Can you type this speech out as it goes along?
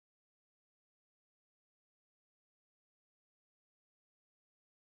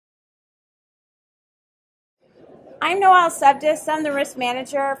I'm Noelle Sebdis. I'm the risk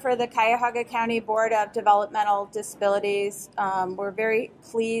manager for the Cuyahoga County Board of Developmental Disabilities. We're very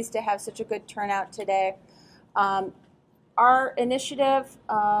pleased to have such a good turnout today. Our initiative,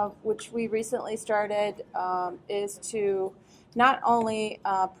 which we recently started, is to not only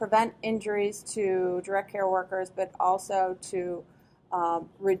prevent injuries to direct care workers, but also to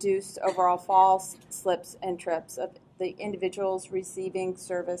reduce overall falls, slips, and trips of the individuals receiving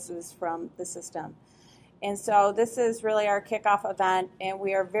services from the system. And so this is really our kickoff event, and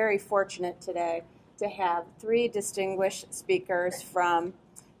we are very fortunate today to have three distinguished speakers from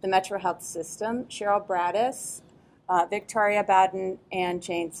the Metro Health System: Cheryl Braddis, Victoria Bowden, and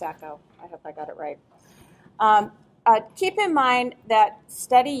Jane Sacco. I hope I got it right. Keep in mind that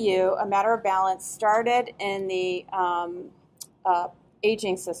Steady You, a matter of balance, started in the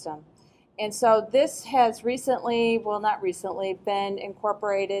aging system. And so this has recently, well, not recently, been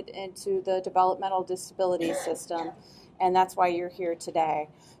incorporated into the developmental disability system, and that's why you're here today.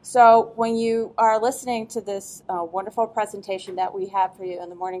 So when you are listening to this wonderful presentation that we have for you in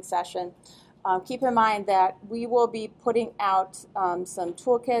the morning session, keep in mind that we will be putting out some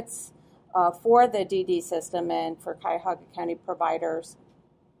toolkits for the DD system and for Cuyahoga County providers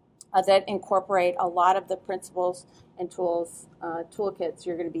that incorporate a lot of the principles and toolkits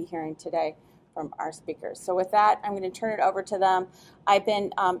you're going to be hearing today from our speakers. So with that, I'm going to turn it over to them. I've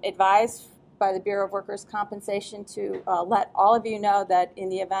been advised by the Bureau of Workers' Compensation to let all of you know that in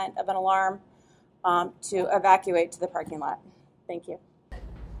the event of an alarm, to evacuate to the parking lot. Thank you.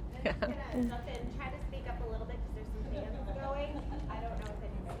 I'm just going to jump in, try to speak up a little bit because there's some fans going. I don't know if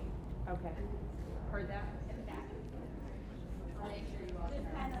anybody. Okay. Heard that? In the back. I'll make sure you all hear.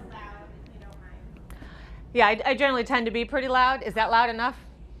 Just kind of loud if you don't mind. Yeah, I generally tend to be pretty loud. Is that loud enough?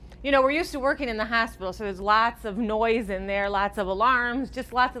 You know, we're used to working in the hospital, so there's lots of noise in there, lots of alarms,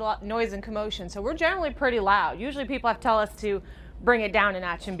 just lots of noise and commotion. So we're generally pretty loud. Usually people have to tell us to bring it down a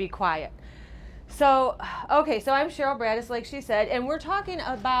notch and be quiet. So, okay, so I'm Cheryl Braddis, like she said, and we're talking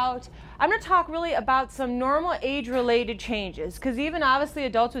about, I'm going to talk really about some normal age-related changes, because even obviously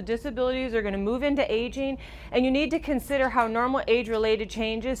adults with disabilities are going to move into aging, and you need to consider how normal age-related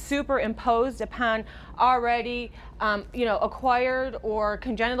changes superimposed upon already acquired or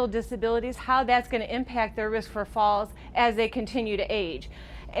congenital disabilities, how that's going to impact their risk for falls as they continue to age.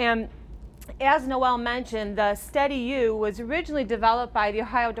 And as Noelle mentioned, the Steady You was originally developed by the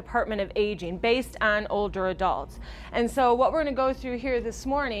Ohio Department of Aging based on older adults. And so what we're going to go through here this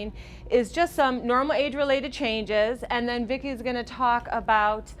morning is just some normal age-related changes, and then Vicki's going to talk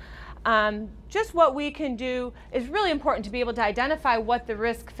about just what we can do. Is really important to be able to identify what the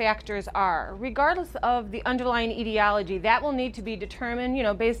risk factors are. Regardless of the underlying etiology, that will need to be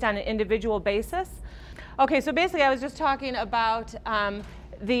determined, based on an individual basis. Okay, so basically I was just talking about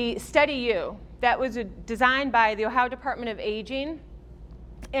the Steady You. That was designed by the Ohio Department of Aging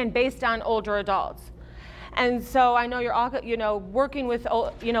and based on older adults. And so I know you're all, working with,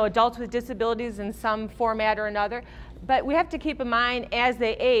 adults with disabilities in some format or another, but we have to keep in mind as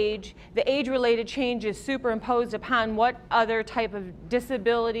they age, the age-related change is superimposed upon what other type of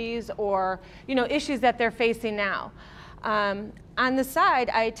disabilities or, issues that they're facing now. On the side,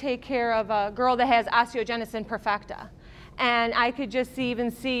 I take care of a girl that has osteogenesis imperfecta. And I could just even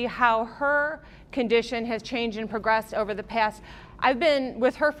see how her condition has changed and progressed over the past. I've been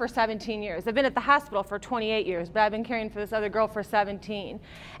with her for 17 years. I've been at the hospital for 28 years, but I've been caring for this other girl for 17.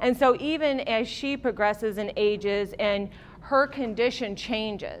 And so even as she progresses and ages and her condition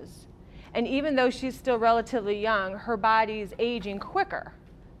changes, and even though she's still relatively young, her body's aging quicker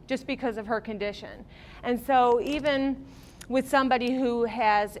just because of her condition. And so even with somebody who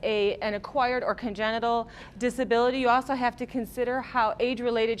has an acquired or congenital disability, you also have to consider how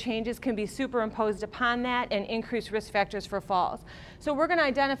age-related changes can be superimposed upon that and increase risk factors for falls. So we're going to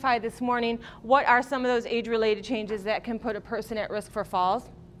identify this morning what are some of those age-related changes that can put a person at risk for falls.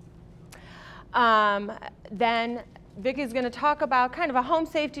 Then Vicki's going to talk about kind of a home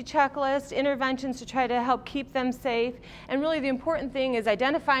safety checklist, interventions to try to help keep them safe, and really the important thing is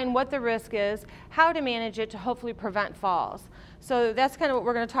identifying what the risk is, how to manage it to hopefully prevent falls. So that's kind of what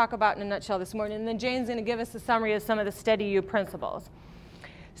we're going to talk about in a nutshell this morning, and then Jane's going to give us a summary of some of the Steady You principles.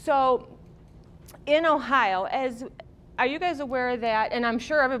 So in Ohio, are you guys aware that, and I'm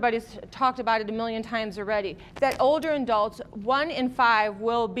sure everybody's talked about it a million times already, that older adults, 1 in 5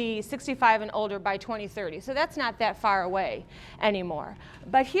 will be 65 and older by 2030. So that's not that far away anymore.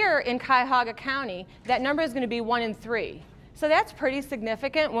 But here in Cuyahoga County, that number is going to be 1 in 3. So that's pretty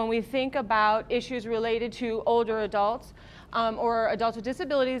significant when we think about issues related to older adults. or adults with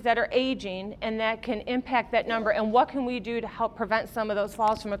disabilities that are aging, and that can impact that number, and what can we do to help prevent some of those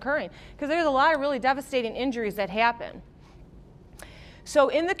falls from occurring? Because there's a lot of really devastating injuries that happen. So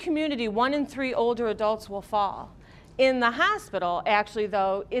in the community, 1 in 3 older adults will fall. In the hospital, actually,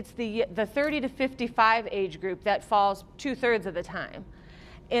 though, it's the 30 to 55 age group that falls 2/3 of the time.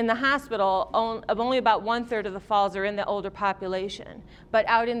 In the hospital, only about 1/3 of the falls are in the older population. But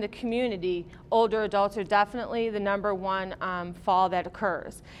out in the community, older adults are definitely the #1 fall that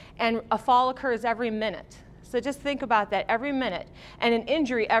occurs. And a fall occurs every minute. So just think about that, every minute. And an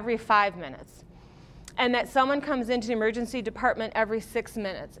injury every 5 minutes. And that someone comes into the emergency department every 6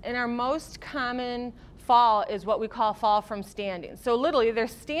 minutes. And our most common fall is what we call fall from standing. So literally they're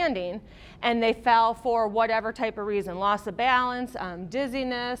standing and they fell for whatever type of reason, loss of balance,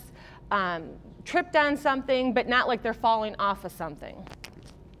 dizziness, tripped on something, but not like they're falling off of something.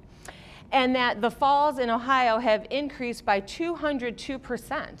 And that the falls in Ohio have increased by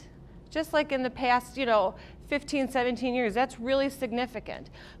 202%, just like in the past, 15, 17 years. That's really significant.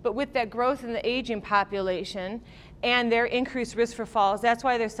 But with that growth in the aging population and their increased risk for falls, that's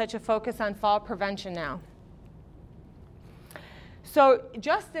why there's such a focus on fall prevention now. So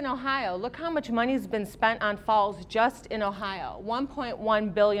just in Ohio, look how much money has been spent on falls just in Ohio,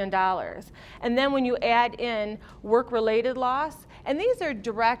 $1.1 billion. And then when you add in work-related loss, and these are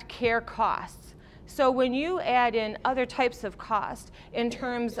direct care costs. So when you add in other types of costs in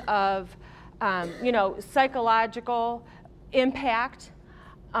terms of psychological impact,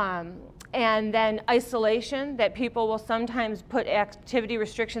 and then isolation, that people will sometimes put activity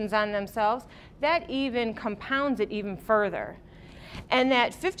restrictions on themselves, that even compounds it even further. And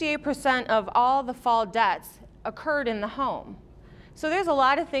that 58% of all the fall deaths occurred in the home. So there's a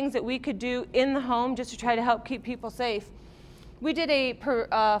lot of things that we could do in the home just to try to help keep people safe. We did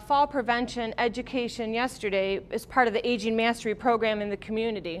a fall prevention education yesterday as part of the Aging Mastery program in the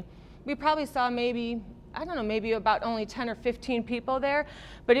community. We probably saw maybe about only 10 or 15 people there,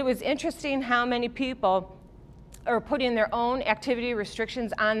 but it was interesting how many people are putting their own activity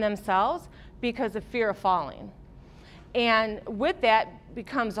restrictions on themselves because of fear of falling. And with that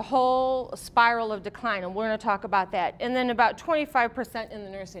becomes a whole spiral of decline, and we're going to talk about that. And then about 25% in the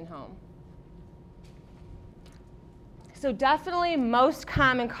nursing home. So definitely most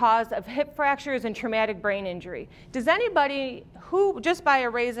common cause of hip fractures and traumatic brain injury. Does anybody, just by a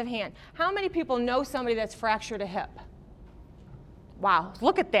raise of hand, how many people know somebody that's fractured a hip? Wow,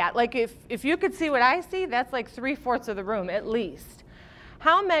 look at that. Like if you could see what I see, that's like 3/4 of the room at least.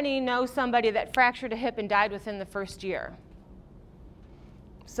 How many know somebody that fractured a hip and died within the first year?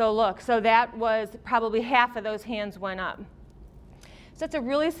 So look, so that was probably half of those hands went up. So that's a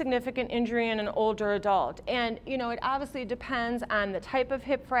really significant injury in an older adult. And it obviously depends on the type of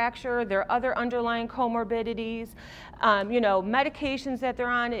hip fracture, their other underlying comorbidities, medications that they're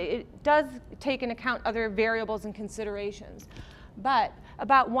on. It does take into account other variables and considerations. But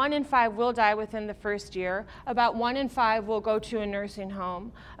about 1 in 5 will die within the first year. About 1 in 5 will go to a nursing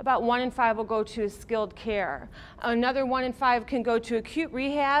home. About 1 in 5 will go to skilled care. Another 1 in 5 can go to acute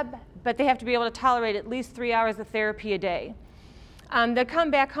rehab, but they have to be able to tolerate at least 3 hours of therapy a day. They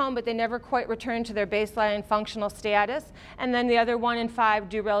come back home, but they never quite return to their baseline functional status. And then the other 1 in 5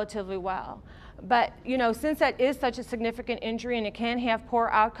 do relatively well. But since that is such a significant injury and it can have poor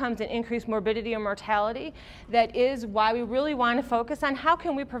outcomes and increased morbidity or mortality, that is why we really want to focus on how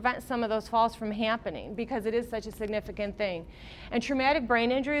can we prevent some of those falls from happening, because it is such a significant thing. And traumatic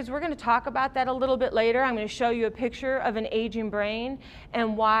brain injuries, we're going to talk about that a little bit later. I'm going to show you a picture of an aging brain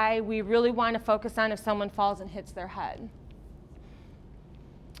and why we really want to focus on if someone falls and hits their head.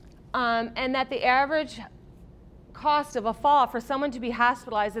 And that the average cost of a fall for someone to be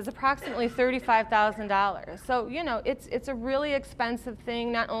hospitalized is approximately $35,000. So, it's a really expensive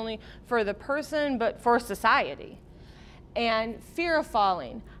thing, not only for the person, but for society. And fear of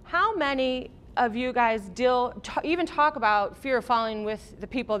falling. How many of you guys even talk about fear of falling with the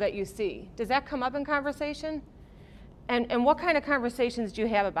people that you see? Does that come up in conversation? And what kind of conversations do you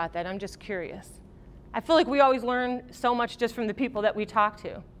have about that? I'm just curious. I feel like we always learn so much just from the people that we talk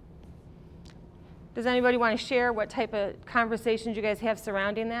to. Does anybody want to share what type of conversations you guys have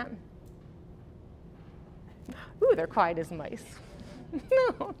surrounding that? Ooh, they're quiet as mice.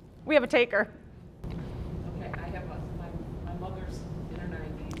 No, we have a taker. Okay, I have my mother's in her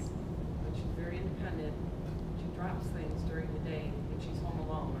 90s, but she's very independent. She drops things during the day when she's home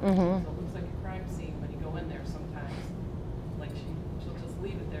alone. Mm-hmm. So it looks like a crime scene when you go in there sometimes. Like she'll just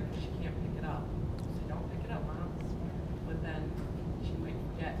leave it there because she can't pick it up. So don't pick it up, Mom. But then she might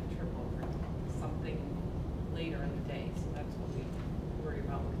forget and trip over something later in the day. So that's what we worry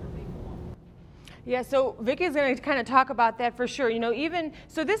about with her being alone. Yeah, so Vicki's going to kind of talk about that for sure. You know,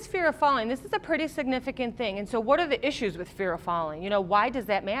 so this fear of falling, this is a pretty significant thing. And so what are the issues with fear of falling? You know, why does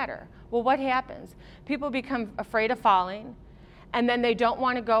that matter? Well, what happens? People become afraid of falling, and then they don't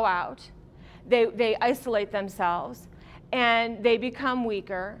want to go out. They isolate themselves, and they become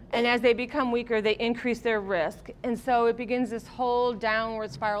weaker. And as they become weaker, they increase their risk. And so it begins this whole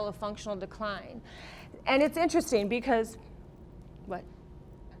downward spiral of functional decline. And it's interesting because, what?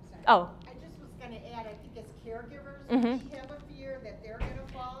 I'm sorry. Oh. I just was going to add, I think as caregivers, Mm-hmm. we have a fear that they're going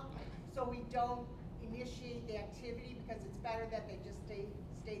to fall, so we don't initiate the activity because it's better that they just stay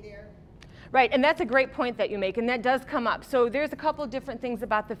there. Right, and that's a great point that you make, and that does come up. So there's a couple of different things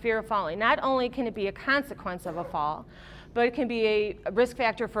about the fear of falling. Not only can it be a consequence of a fall, but it can be a risk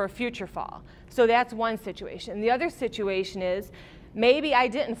factor for a future fall. So that's one situation. The other situation is, maybe I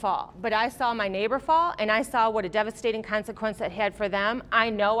didn't fall, but I saw my neighbor fall, and I saw what a devastating consequence that had for them. I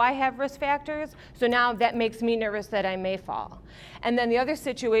know I have risk factors, so now that makes me nervous that I may fall. And then the other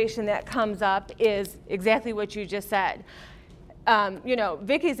situation that comes up is exactly what you just said. You know,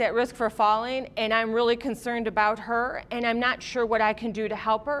 Vicki's at risk for falling, and I'm really concerned about her, and I'm not sure what I can do to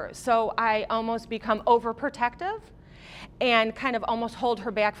help her, so I almost become overprotective and kind of almost hold her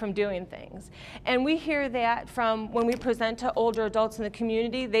back from doing things. And we hear that from when we present to older adults in the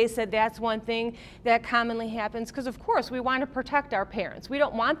community. They said that's one thing that commonly happens, because of course we want to protect our parents. We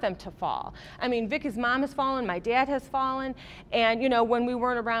don't want them to fall. I mean, Vicki's mom has fallen, my dad has fallen, and you know, when we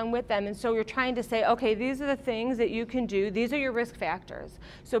weren't around with them. And so you're trying to say, okay, these are the things that you can do. These are your risk factors.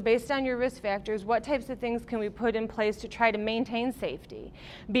 So based on your risk factors, what types of things can we put in place to try to maintain safety?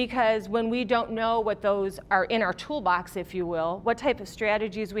 Because when we don't know what those are in our toolbox, if you will, what type of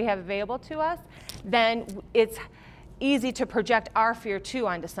strategies we have available to us, then it's easy to project our fear too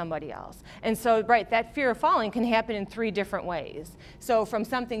onto somebody else. And so, right, that fear of falling can happen in 3 different ways. So from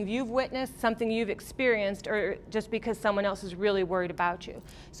something you've witnessed, something you've experienced, or just because someone else is really worried about you.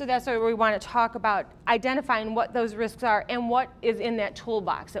 So that's why we want to talk about identifying what those risks are and what is in that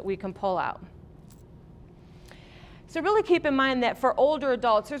toolbox that we can pull out. So really keep in mind that for older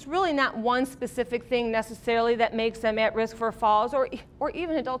adults, there's really not one specific thing necessarily that makes them at risk for falls, or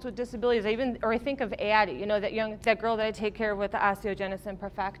even adults with disabilities. I think of Addie, you know, that girl that I take care of with the osteogenesis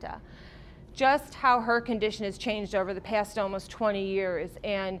imperfecta. Just how her condition has changed over the past almost 20 years,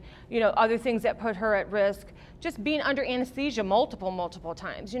 and you know, other things that put her at risk. Just being under anesthesia multiple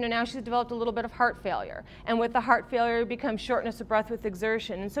times. You know, now she's developed a little bit of heart failure, and with the heart failure it becomes shortness of breath with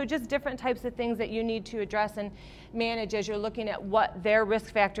exertion. And so just different types of things that you need to address and manage as you're looking at what their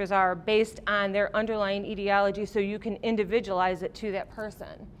risk factors are based on their underlying etiology, so you can individualize it to that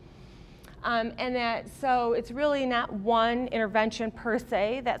person. So it's really not one intervention per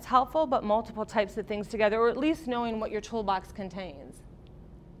se that's helpful, but multiple types of things together, or at least knowing what your toolbox contains.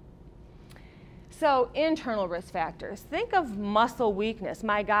 So internal risk factors. Think of muscle weakness.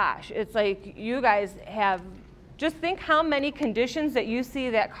 My gosh, it's like you guys have, just think how many conditions that you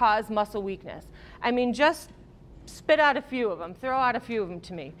see that cause muscle weakness. I mean, just spit out a few of them, throw out a few of them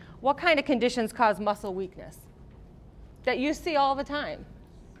to me. What kind of conditions cause muscle weakness that you see all the time?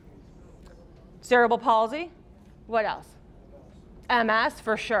 Cerebral palsy? What else? MS,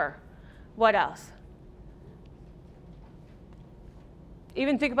 for sure. What else?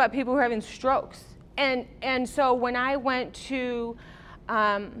 Even think about people who are having strokes. And so when I went to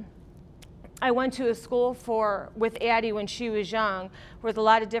a school with Addie when she was young, with a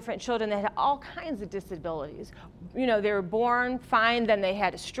lot of different children that had all kinds of disabilities. You know, they were born fine, then they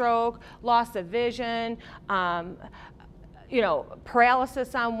had a stroke, loss of vision, you know,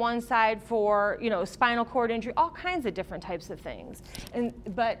 paralysis on one side for, you know, spinal cord injury, all kinds of different types of things.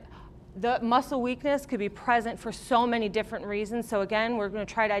 But the muscle weakness could be present for so many different reasons. So again, we're going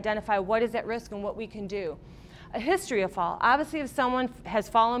to try to identify what is at risk and what we can do. A history of fall. Obviously, if someone has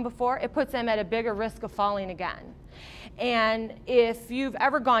fallen before, it puts them at a bigger risk of falling again. And if you've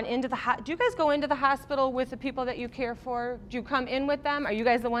ever gone into the do you guys go into the hospital with the people that you care for? Do you come in with them? Are you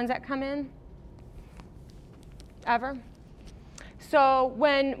guys the ones that come in? Ever? So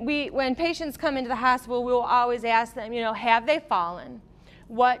when patients come into the hospital, we will always ask them, you know, have they fallen?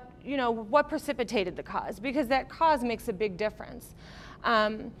 What precipitated the cause? Because that cause makes a big difference.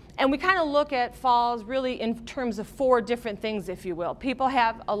 And we kind of look at falls really in terms of 4 different things, if you will. People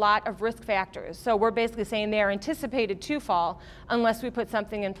have a lot of risk factors. So we're basically saying they are anticipated to fall unless we put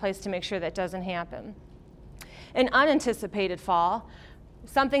something in place to make sure that doesn't happen. An unanticipated fall,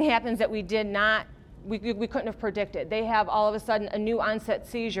 something happens that we couldn't have predicted. They have all of a sudden a new onset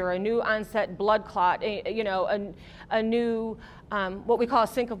seizure, a new onset blood clot, a new what we call a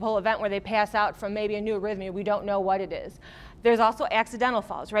syncopal event where they pass out from maybe a new arrhythmia. We don't know what it is. There's also accidental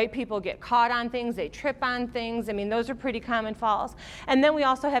falls, right? People get caught on things, they trip on things. I mean, those are pretty common falls. And then we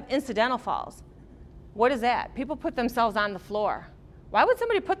also have incidental falls. What is that? People put themselves on the floor. Why would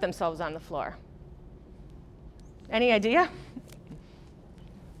somebody put themselves on the floor? Any idea?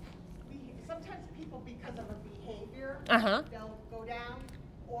 Sometimes people, because of a behavior, Uh-huh. they'll go down,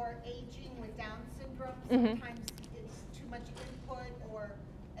 or aging with Down syndrome, Mhm. sometimes it's too much input,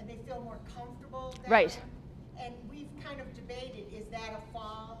 and they feel more comfortable down. Right. And we've kind of debated, is that a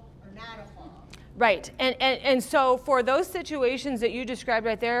fall or not a fall? Right, and so for those situations that you described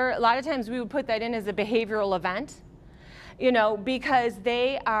right there, a lot of times we would put that in as a behavioral event, you know, because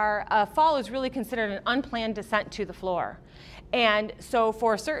a fall is really considered an unplanned descent to the floor. And so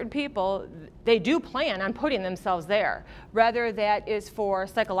for certain people, they do plan on putting themselves there, whether that is for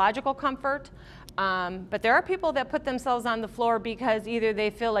psychological comfort, but there are people that put themselves on the floor because either they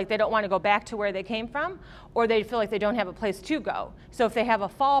feel like they don't want to go back to where they came from, or they feel like they don't have a place to go. So if they have a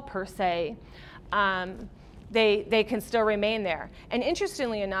fall per se, they can still remain there. And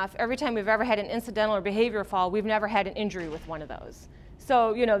interestingly enough, every time we've ever had an incidental or behavior fall, we've never had an injury with one of those.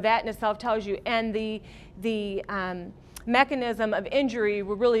 So, you know, that in itself tells you. And the mechanism of injury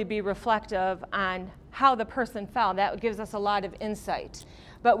will really be reflective on how the person fell. That gives us a lot of insight.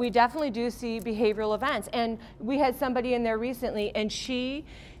 But we definitely do see behavioral events. And we had somebody in there recently, and she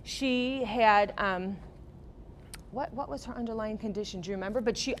had, what was her underlying condition? Do you remember?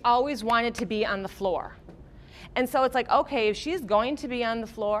 But she always wanted to be on the floor. And so it's like, okay, if she's going to be on the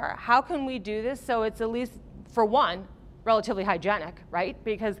floor, how can we do this so it's at least, for one, relatively hygienic, right?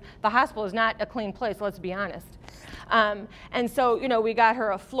 Because the hospital is not a clean place, let's be honest. And so, you know, we got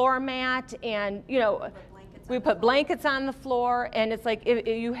her a floor mat, and, you know, we put blankets on the floor, and it's like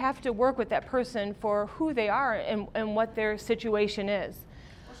you have to work with that person for who they are and what their situation is.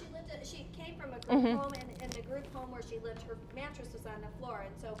 Well, she came from a group home, and in the group home where she lived, her mattress was on the floor,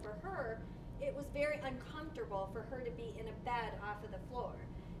 and so for her, it was very uncomfortable for her to be in a bed off of the floor.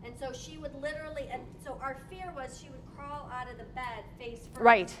 And so she would literally, and so our fear was she would crawl out of the bed face first,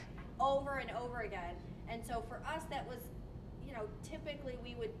 Right, over and over again. And so for us, that was, you know, typically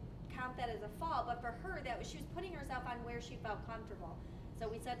we would count that as a fall, but for her, she was putting herself on where she felt comfortable. So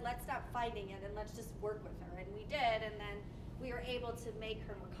we said, let's stop fighting it and let's just work with her. And we did, and then we were able to make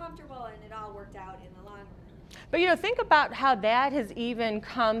her more comfortable, and it all worked out in the long run. But, you know, think about how that has even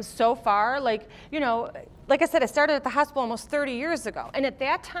come so far. Like, you know, like I said, I started at the hospital almost 30 years ago. And at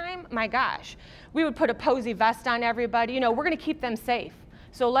that time, my gosh, we would put a posy vest on everybody. You know, we're going to keep them safe.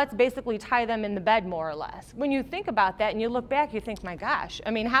 So let's basically tie them in the bed, more or less. When you think about that and you look back, you think, my gosh,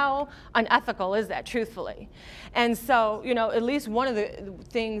 I mean, how unethical is that, truthfully? And so, you know, at least one of the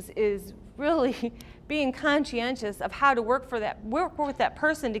things is really being conscientious of how to work with that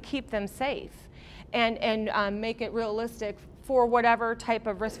person to keep them safe and make it realistic for whatever type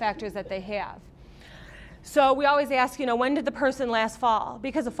of risk factors that they have. So we always ask, you know, when did the person last fall?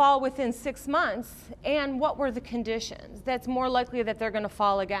 Because a fall within 6 months, and what were the conditions? That's more likely that they're going to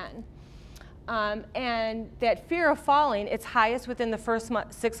fall again. And that fear of falling, it's highest within the first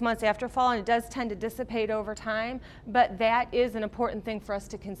 6 months after fall, and it does tend to dissipate over time, but that is an important thing for us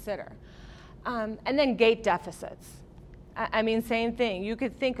to consider. And then gait deficits. I mean, same thing. You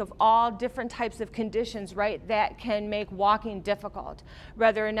could think of all different types of conditions, right, that can make walking difficult.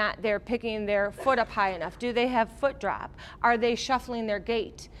 Whether or not they're picking their foot up high enough. Do they have foot drop? Are they shuffling their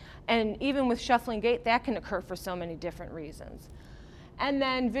gait? And even with shuffling gait, that can occur for so many different reasons. And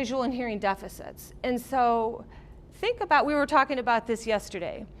then visual and hearing deficits. And so think about, we were talking about this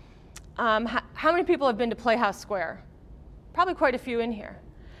yesterday. How many people have been to Playhouse Square? Probably quite a few in here.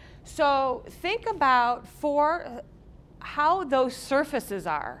 So think about how those surfaces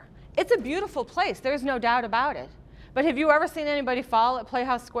are. It's a beautiful place, there's no doubt about it. But have you ever seen anybody fall at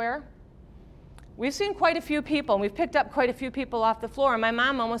Playhouse Square? We've seen quite a few people, and we've picked up quite a few people off the floor, and my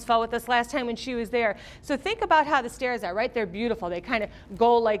mom almost fell with us last time when she was there. So think about how the stairs are, right? They're beautiful. They kind of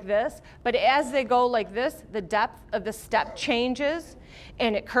go like this, but as they go like this, the depth of the step changes,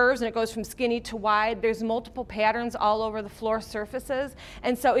 and it curves, and it goes from skinny to wide. There's multiple patterns all over the floor surfaces,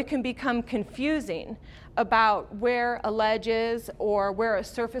 and so it can become confusing about where a ledge is or where a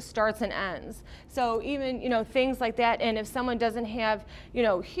surface starts and ends. So even, you know, things like that, and if someone doesn't have, you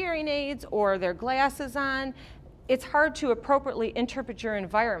know, hearing aids or their glasses on, it's hard to appropriately interpret your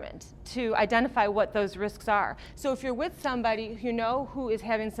environment to identify what those risks are. So if you're with somebody you know who is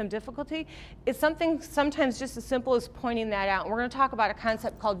having some difficulty, it's something sometimes just as simple as pointing that out. And we're going to talk about a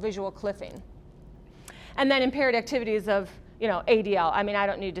concept called visual cliffing. And then impaired activities of, you know, ADL. I mean, I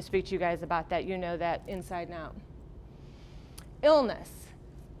don't need to speak to you guys about that. You know that inside and out. Illness.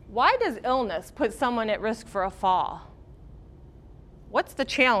 Why does illness put someone at risk for a fall? What's the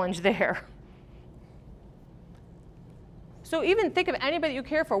challenge there? So even think of anybody you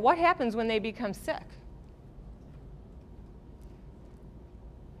care for. What happens when they become sick?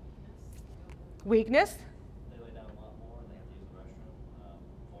 Weakness. They lay down a lot more, they have to use the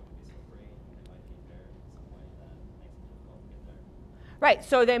restroom, won't be so free, they might be impaired in some way that makes it difficult to get there. Right,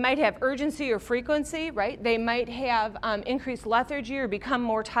 so they might have urgency or frequency, right? They might have increased lethargy or become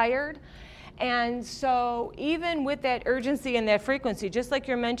more tired. And so even with that urgency and that frequency, just like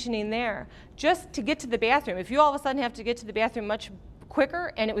you're mentioning there, just to get to the bathroom, if you all of a sudden have to get to the bathroom much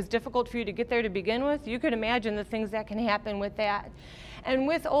quicker and it was difficult for you to get there to begin with, you could imagine the things that can happen with that. And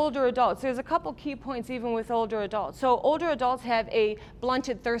with older adults, there's a couple key points even with older adults. So older adults have a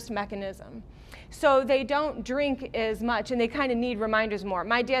blunted thirst mechanism. So they don't drink as much and they kind of need reminders more.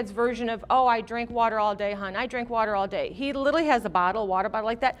 My dad's version of, oh, I drank water all day, hon. I drank water all day. He literally has a water bottle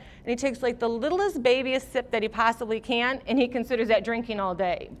like that, and he takes like the littlest babyest sip that he possibly can, and he considers that drinking all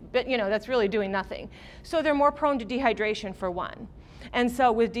day. But you know, that's really doing nothing. So they're more prone to dehydration for one. And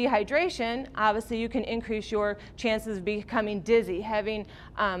so with dehydration, obviously you can increase your chances of becoming dizzy, having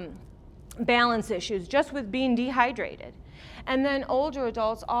balance issues just with being dehydrated. And then older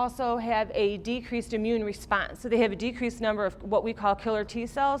adults also have a decreased immune response. So they have a decreased number of what we call killer T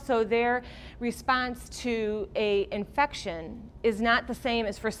cells. So their response to an infection is not the same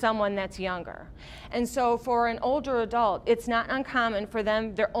as for someone that's younger. And so for an older adult, it's not uncommon for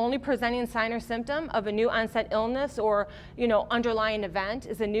them, their only presenting sign or symptom of a new onset illness or underlying event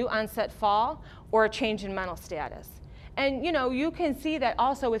is a new onset fall or a change in mental status. And you can see that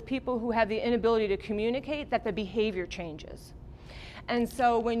also with people who have the inability to communicate, that the behavior changes. And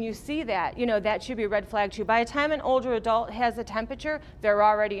so when you see that, that should be a red flag too. By the time an older adult has a temperature, they're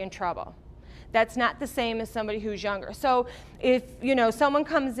already in trouble. That's not the same as somebody who's younger. So if someone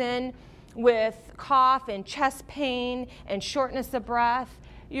comes in with cough and chest pain and shortness of breath,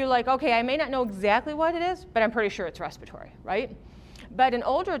 you're like, okay, I may not know exactly what it is, but I'm pretty sure it's respiratory, right? But an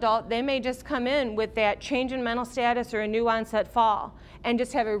older adult, they may just come in with that change in mental status or a new onset fall and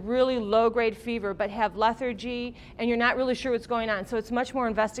just have a really low-grade fever, but have lethargy, and you're not really sure what's going on. So it's much more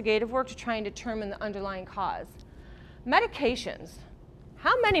investigative work to try and determine the underlying cause. Medications.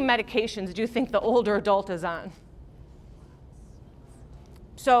 How many medications do you think the older adult is on?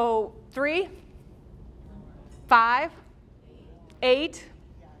 So 3, 5, 8,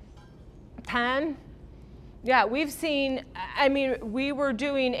 10. Yeah, we've seen, we were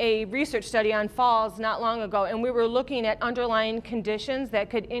doing a research study on falls not long ago, and we were looking at underlying conditions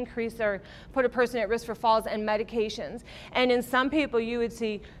that could increase or put a person at risk for falls and medications. And in some people, you would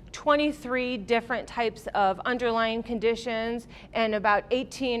see 23 different types of underlying conditions and about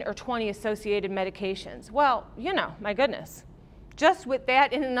 18 or 20 associated medications. Well, my goodness. Just with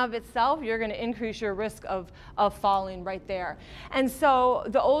that in and of itself, you're going to increase your risk of falling right there. And so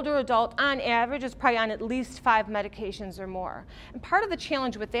the older adult, on average, is probably on at least 5 medications or more. And part of the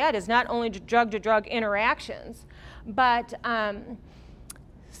challenge with that is not only drug-to-drug interactions, but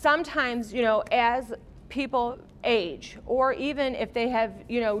sometimes, as people age, or even if they have,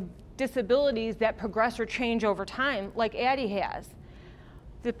 disabilities that progress or change over time, like Addie has,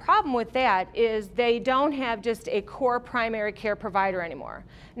 the problem with that is they don't have just a core primary care provider anymore.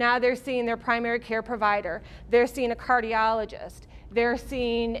 Now they're seeing their primary care provider, they're seeing a cardiologist, they're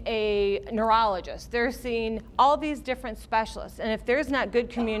seeing a neurologist, they're seeing all these different specialists. And if there's not good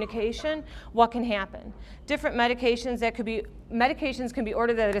communication, what can happen? Different medications can be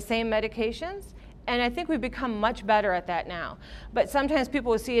ordered that are the same medications. And I think we've become much better at that now. But sometimes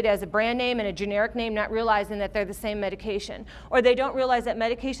people will see it as a brand name and a generic name, not realizing that they're the same medication. Or they don't realize that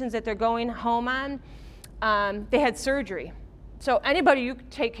medications that they're going home on, they had surgery. So anybody you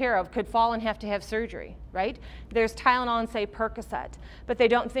take care of could fall and have to have surgery, right? There's Tylenol and, say, Percocet. But they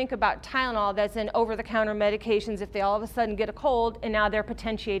don't think about Tylenol that's in over-the-counter medications if they all of a sudden get a cold and now they're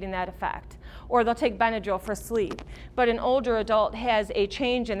potentiating that effect. Or they'll take Benadryl for sleep. But an older adult has a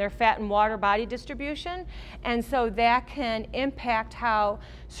change in their fat and water body distribution, and so that can impact how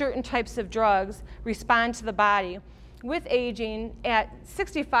certain types of drugs respond to the body with aging at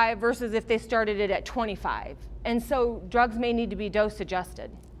 65 versus if they started it at 25. And so drugs may need to be dose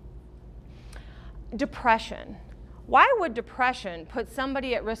adjusted. Depression. Why would depression put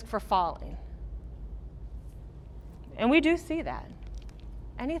somebody at risk for falling? And we do see that.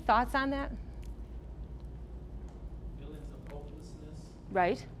 Any thoughts on that? Feelings of hopelessness.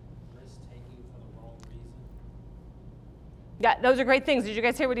 Right. Risk taking for the wrong reason. Yeah, those are great things. Did you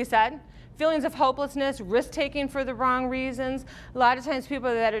guys hear what he said? Feelings of hopelessness, risk taking for the wrong reasons. A lot of times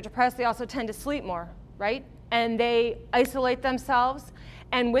people that are depressed, they also tend to sleep more, right? And they isolate themselves.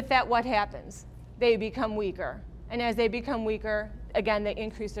 And with that, what happens? They become weaker. And as they become weaker, again, they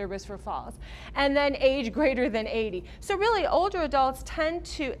increase their risk for falls. And then age greater than 80. So really, older adults tend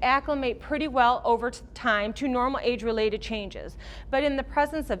to acclimate pretty well over time to normal age-related changes. But in the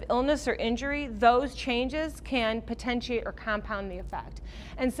presence of illness or injury, those changes can potentiate or compound the effect.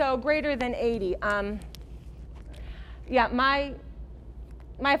 And so greater than 80. Yeah,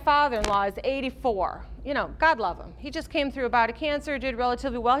 my father-in-law is 84. You know, God love him. He just came through a bout of cancer, did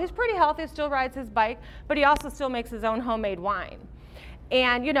relatively well. He's pretty healthy, still rides his bike, but he also still makes his own homemade wine.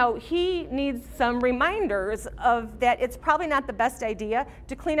 And, you know, he needs some reminders of that it's probably not the best idea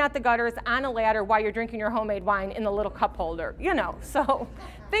to clean out the gutters on a ladder while you're drinking your homemade wine in the little cup holder, you know. So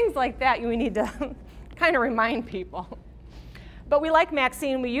things like that we need to kind of remind people. But we like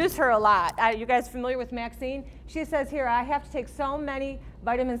Maxine. We use her a lot. You guys familiar with Maxine? She says here, I have to take so many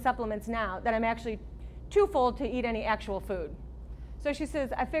vitamin supplements now that I'm actually too full to eat any actual food. So she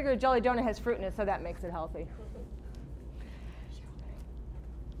says, I figure a jelly donut has fruit in it, so that makes it healthy.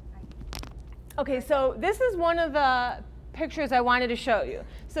 Okay, so this is one of the pictures I wanted to show you.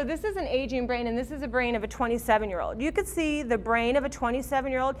 So this is an aging brain, and this is a brain of a 27-year-old. You could see the brain of a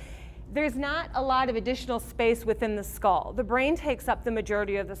 27-year-old. There's not a lot of additional space within the skull. The brain takes up the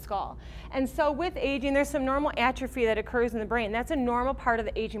majority of the skull. And so with aging, there's some normal atrophy that occurs in the brain. That's a normal part of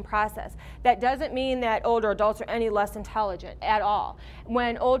the aging process. That doesn't mean that older adults are any less intelligent at all.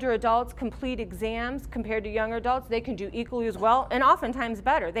 When older adults complete exams compared to younger adults, they can do equally as well, and oftentimes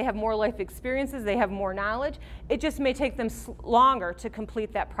better. They have more life experiences, they have more knowledge. It just may take them longer to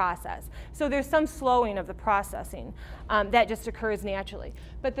complete that process. So there's some slowing of the processing that just occurs naturally.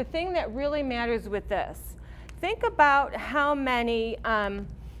 But the thing that really matters with this, think about how many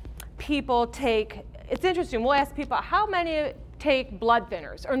people take, it's interesting, we'll ask people how many take blood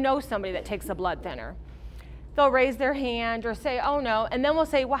thinners or know somebody that takes a blood thinner. They'll raise their hand or say, oh no, and then we'll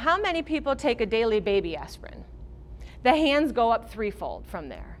say, well, how many people take a daily baby aspirin? The hands go up threefold from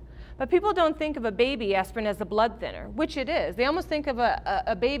there. But people don't think of a baby aspirin as a blood thinner, which it is. They almost think of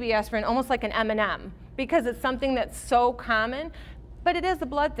a baby aspirin almost like an M&M because it's something that's so common, but it is a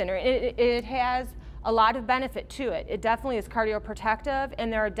blood thinner. It has a lot of benefit to it. It definitely is cardioprotective,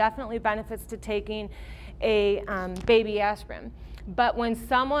 and there are definitely benefits to taking a baby aspirin. But when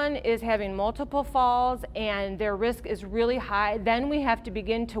someone is having multiple falls and their risk is really high, then we have to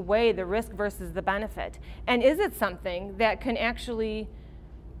begin to weigh the risk versus the benefit. And is it something that can actually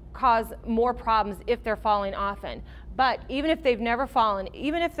cause more problems if they're falling often? But even if they've never fallen,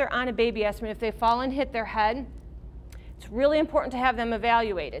 even if they're on a baby aspirin, if they fall and hit their head, it's really important to have them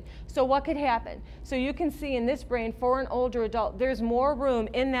evaluated. So what could happen? So you can see in this brain, for an older adult, there's more room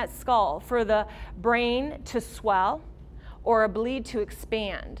in that skull for the brain to swell or a bleed to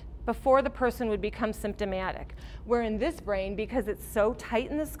expand before the person would become symptomatic. Where in this brain, because it's so tight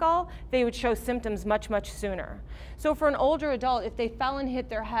in the skull, they would show symptoms much, much sooner. So for an older adult, if they fell and hit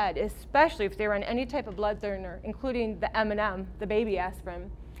their head, especially if they were on any type of blood thinner, including the M&M, the baby aspirin,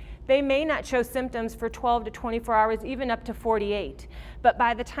 they may not show symptoms for 12 to 24 hours, even up to 48. But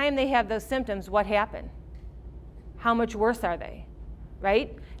by the time they have those symptoms, what happened? How much worse are they,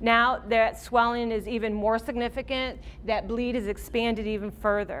 right? Now that swelling is even more significant, that bleed is expanded even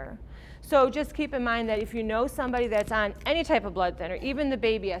further. So just keep in mind that if you know somebody that's on any type of blood thinner, even the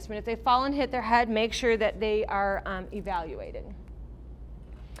baby aspirin, if they fall and hit their head, make sure that they are evaluated.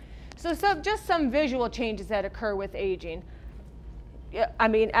 So just some visual changes that occur with aging. I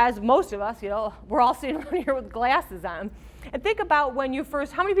mean, as most of us, you know, we're all sitting around here with glasses on. And think about when you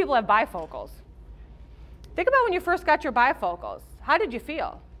first, how many people have bifocals? Think about when you first got your bifocals. How did you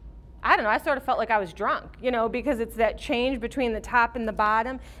feel? I don't know, I sort of felt like I was drunk, you know, because it's that change between the top and the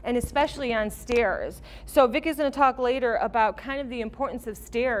bottom, and especially on stairs. So Vicky's going to talk later about kind of the importance of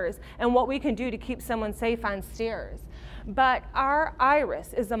stairs and what we can do to keep someone safe on stairs. But our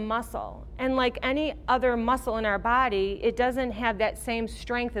iris is a muscle, and like any other muscle in our body, it doesn't have that same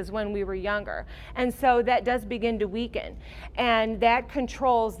strength as when we were younger. And so that does begin to weaken, and that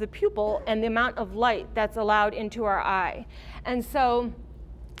controls the pupil and the amount of light that's allowed into our eye. And so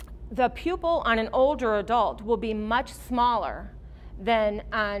the pupil on an older adult will be much smaller than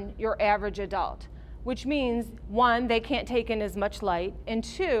on your average adult, which means, one, they can't take in as much light, and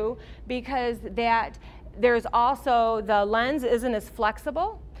two, because there's also, the lens isn't as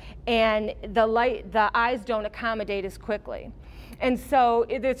flexible, and the eyes don't accommodate as quickly. And so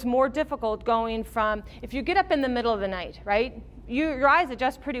it's more difficult going from, if you get up in the middle of the night, right? Your eyes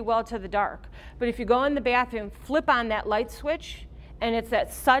adjust pretty well to the dark. But if you go in the bathroom, flip on that light switch, and it's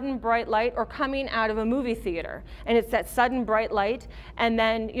that sudden bright light, or coming out of a movie theater, and it's that sudden bright light, and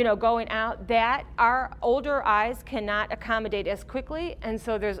then, you know, going out, that our older eyes cannot accommodate as quickly, and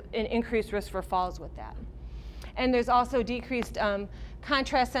so there's an increased risk for falls with that. And there's also decreased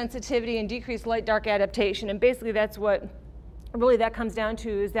contrast sensitivity and decreased light-dark adaptation. And basically that's what really that comes down to,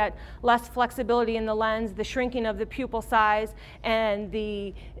 is that less flexibility in the lens, the shrinking of the pupil size, and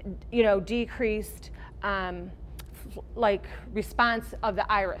the decreased response of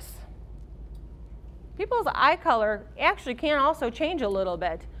the iris. People's eye color actually can also change a little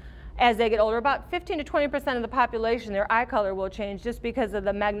bit as they get older. About 15 to 20% of the population, their eye color will change just because of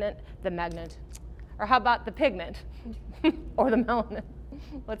the magnet, or how about the pigment, or the melanin.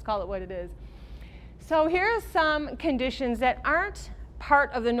 Let's call it what it is. So here are some conditions that aren't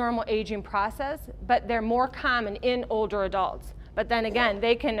part of the normal aging process, but they're more common in older adults. But then again,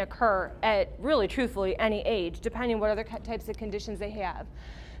 they can occur at, really truthfully, any age, depending on what other types of conditions they have.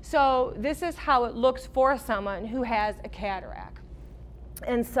 So this is how it looks for someone who has a cataract.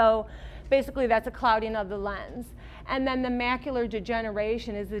 And so basically that's a clouding of the lens. And then the macular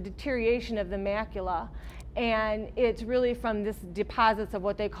degeneration is the deterioration of the macula. And it's really from this deposits of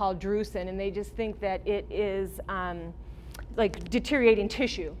what they call drusen, and they just think that it is like deteriorating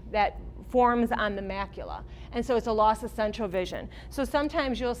tissue that forms on the macula. And so it's a loss of central vision. So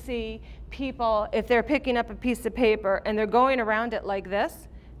sometimes you'll see people, if they're picking up a piece of paper and they're going around it like this,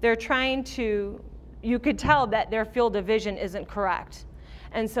 they're trying to, you could tell that their field of vision isn't correct.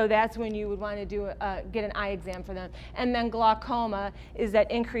 And so that's when you would want to do get an eye exam for them. And then glaucoma is that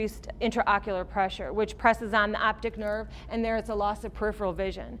increased intraocular pressure, which presses on the optic nerve, and there it's a loss of peripheral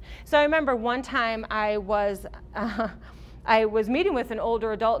vision. So I remember one time I was meeting with an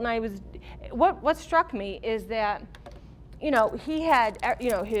older adult, and what struck me is that, he had,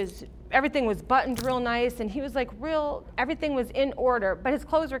 everything was buttoned real nice, and he was like everything was in order, but his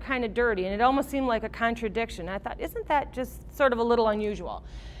clothes were kind of dirty, and it almost seemed like a contradiction. I thought, isn't that just sort of a little unusual?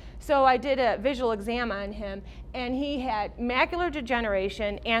 So I did a visual exam on him, and he had macular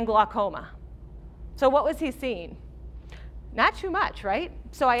degeneration and glaucoma. So what was he seeing? Not too much, right?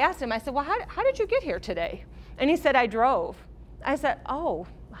 So I asked him, I said, well, how did you get here today? And he said, I drove. I said, oh,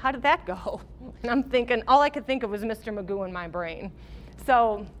 how did that go? And I'm thinking, all I could think of was Mr. Magoo in my brain.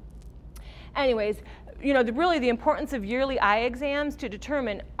 So anyways, really the importance of yearly eye exams to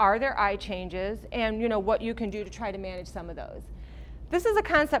determine are there eye changes, and what you can do to try to manage some of those. This is a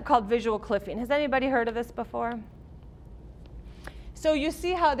concept called visual cliffing. Has anybody heard of this before? So you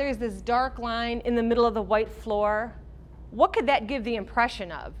see how there's this dark line in the middle of the white floor? What could that give the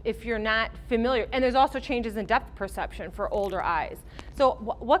impression of if you're not familiar? And there's also changes in depth perception for older eyes. So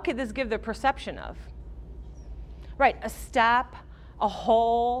what could this give the perception of? Right, a step, a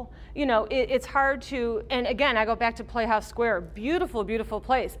hole, it's hard to, and again, I go back to Playhouse Square, beautiful, beautiful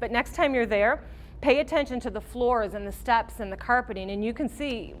place, but next time you're there, pay attention to the floors and the steps and the carpeting, and you can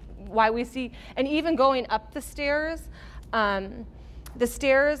see why we see, and even going up the stairs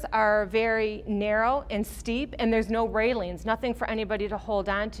are very narrow and steep, and there's no railings, nothing for anybody to hold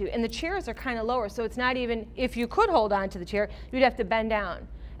on to, and the chairs are kind of lower, so it's not even, if you could hold on to the chair, you'd have to bend down,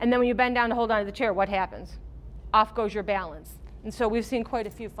 and then when you bend down to hold on to the chair, what happens? Off goes your balance. And so we've seen quite a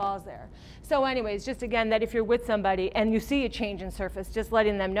few falls there. So anyways, just again, that if you're with somebody and you see a change in surface, just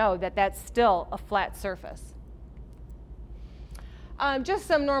letting them know that that's still a flat surface. Just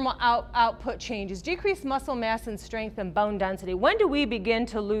some normal output changes. Decreased muscle mass and strength and bone density. When do we begin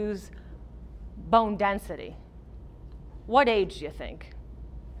to lose bone density? What age do you think?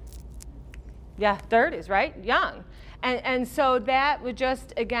 Yeah, 30s, right? Young. And so that would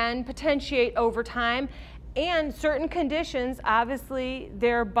just, again, potentiate over time. And certain conditions, obviously,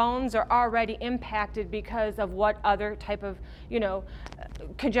 their bones are already impacted because of what other type of,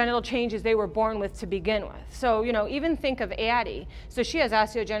 congenital changes they were born with to begin with. So, even think of Addie. So she has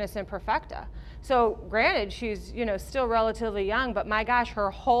osteogenesis imperfecta. So granted, she's, still relatively young, but my gosh,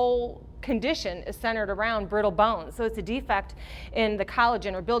 her whole condition is centered around brittle bones. So it's a defect in the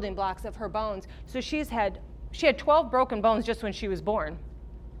collagen or building blocks of her bones. So she had 12 broken bones just when she was born.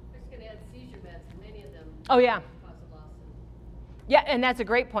 Oh, yeah. Yeah, and that's a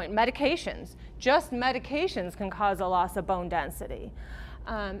great point. Medications. Just medications can cause a loss of bone density.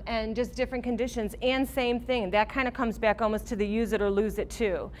 And just different conditions. And same thing. That kind of comes back almost to the use it or lose it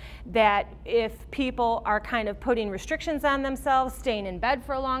too. That if people are kind of putting restrictions on themselves, staying in bed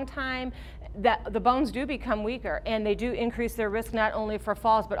for a long time, that the bones do become weaker. And they do increase their risk not only for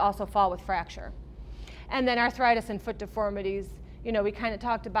falls, but also fall with fracture. And then arthritis and foot deformities. We kind of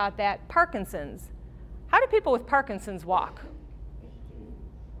talked about that. Parkinson's. How do people with Parkinson's walk?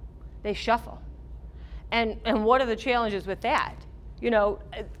 They shuffle. And what are the challenges with that?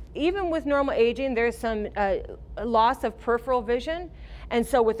 Even with normal aging, there's some loss of peripheral vision. And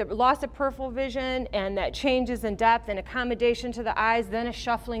so with the loss of peripheral vision and that changes in depth and accommodation to the eyes, then a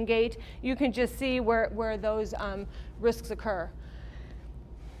shuffling gait, you can just see where those risks occur.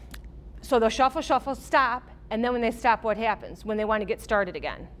 So they'll shuffle, shuffle, stop, and then when they stop, what happens? When they want to get started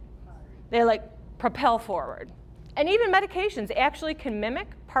again, they like propel forward. And even medications actually can mimic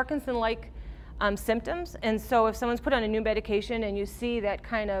Parkinson-like symptoms. And so if someone's put on a new medication and you see that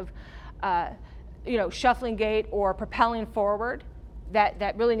kind of shuffling gait or propelling forward,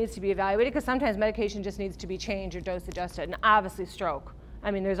 that really needs to be evaluated, because sometimes medication just needs to be changed or dose adjusted. And obviously stroke.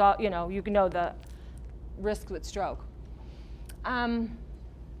 I mean, there's all, you can know the risks with stroke. And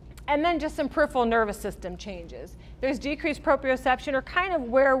then just some peripheral nervous system changes. There's decreased proprioception, or kind of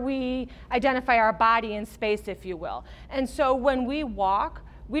where we identify our body in space, if you will. And so when we walk,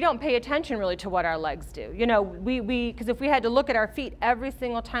 we don't pay attention really to what our legs do. Because if we had to look at our feet every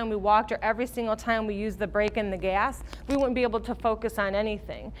single time we walked or every single time we used the brake and the gas, we wouldn't be able to focus on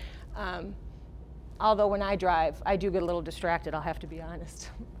anything. Although when I drive, I do get a little distracted, I'll have to be honest.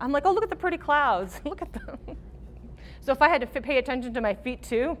 I'm like, oh, look at the pretty clouds, look at them. So if I had to pay attention to my feet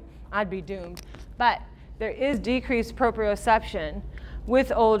too, I'd be doomed. But there is decreased proprioception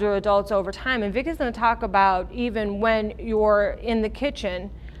with older adults over time. And Vicky's going to talk about even when you're in the kitchen,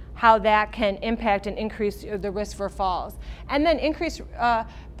 how that can impact and increase the risk for falls. And then increased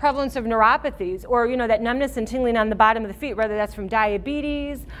prevalence of neuropathies, or that numbness and tingling on the bottom of the feet, whether that's from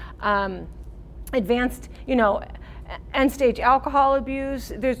diabetes, advanced, end-stage alcohol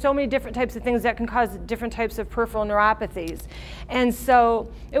abuse. There's so many different types of things that can cause different types of peripheral neuropathies. And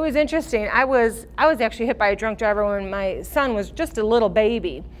so it was interesting. I was actually hit by a drunk driver when my son was just a little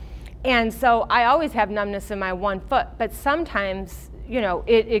baby. And so I always have numbness in my one foot, but sometimes,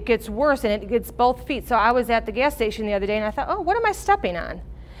 it gets worse and it gets both feet. So I was at the gas station the other day and I thought, oh, what am I stepping on?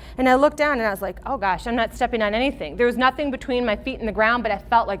 And I looked down and I was like, oh gosh, I'm not stepping on anything. There was nothing between my feet and the ground, but I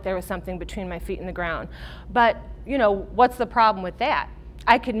felt like there was something between my feet and the ground. But what's the problem with that?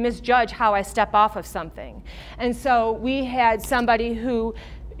 I could misjudge how I step off of something. And so we had somebody who,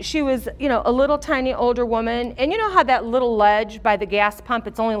 she was, a little tiny older woman, and you know how that little ledge by the gas pump,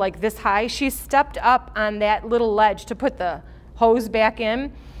 it's only like this high? She stepped up on that little ledge to put the hose back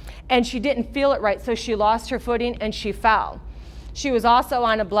in, and she didn't feel it right, so she lost her footing and she fell. She was also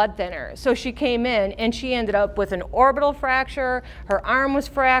on a blood thinner. So she came in and she ended up with an orbital fracture, her arm was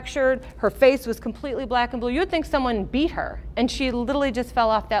fractured, her face was completely black and blue. You'd think someone beat her, and she literally just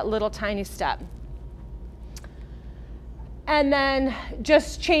fell off that little tiny step. And then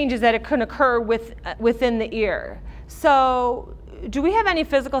just changes that it can occur within the ear. So do we have any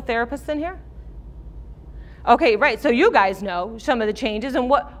physical therapists in here? Okay, right, so you guys know some of the changes, and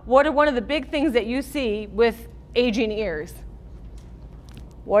what are one of the big things that you see with aging ears?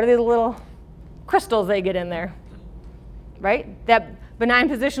 What are the little crystals they get in there, right? That benign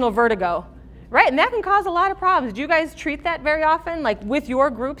positional vertigo, right? And that can cause a lot of problems. Do you guys treat that very often, like with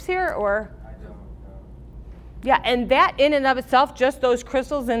your groups here, or? I don't know. Yeah, and that in and of itself, just those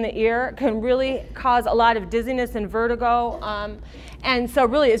crystals in the ear, can really cause a lot of dizziness and vertigo. And so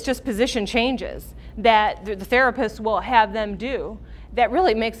really it's just position changes that the therapist will have them do that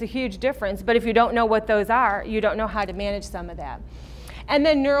really makes a huge difference. But if you don't know what those are, you don't know how to manage some of that. And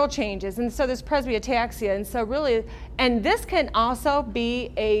then neural changes, and so there's presbyataxia, and so really, and this can also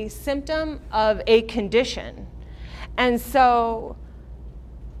be a symptom of a condition. And so,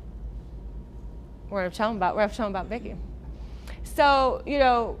 we're telling about Vicky. So,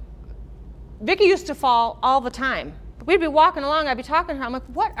 Vicky used to fall all the time. We'd be walking along, I'd be talking to her, I'm like,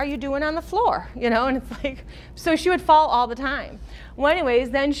 what are you doing on the floor? And it's like, so she would fall all the time. Well, anyways,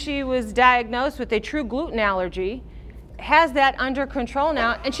 then she was diagnosed with a true gluten allergy, has that under control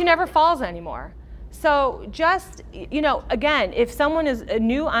now, and she never falls anymore. So just, again, if someone is a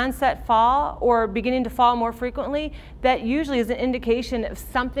new onset fall or beginning to fall more frequently, that usually is an indication of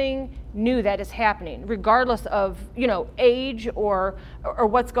something new that is happening, regardless of, age or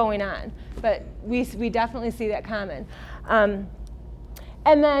what's going on. But we definitely see that common. And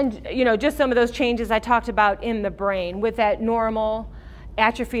then, just some of those changes I talked about in the brain with that normal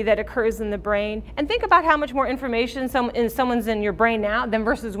atrophy that occurs in the brain. And think about how much more information someone's in your brain now than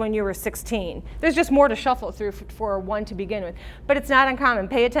versus when you were 16. There's just more to shuffle through for one to begin with. But it's not uncommon.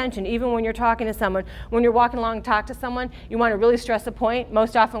 Pay attention, even when you're talking to someone. When you're walking along and talk to someone, you want to really stress a point.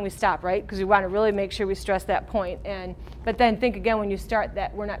 Most often we stop, right? Because we want to really make sure we stress that point. But then think again when you start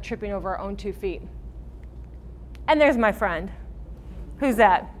that we're not tripping over our own 2 feet. And there's my friend. Who's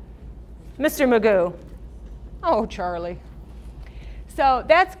that? Mr. Magoo. Oh, Charlie. So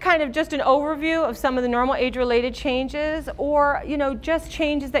that's kind of just an overview of some of the normal age-related changes, or just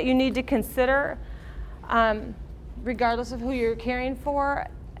changes that you need to consider. regardless of who you're caring for.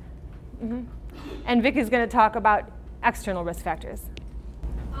 And Vicky's going to talk about external risk factors.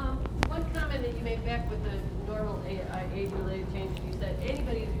 One comment that you made back with the normal age-related changes, you said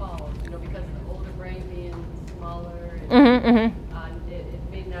anybody involved, because of the older brain being smaller, and it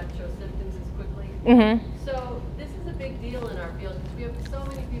may not show symptoms as quickly. So this is a big deal in our field because we have so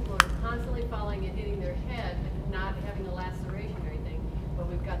many people who are constantly falling and hitting their head and not having a laceration or anything. But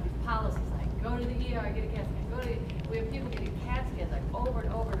we've got these policies like go to the ER, get a CAT scan. We have people getting CAT scans like over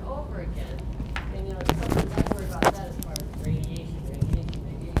and over and over again. And sometimes I worry about that as far as radiation.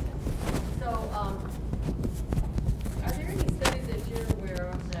 So, are there any studies that you're aware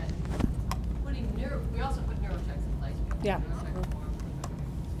of that putting we also put neurochecks in place. Yeah. Neurocheck forms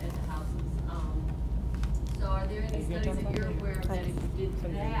at the houses. So are there any studies that you're aware of that if you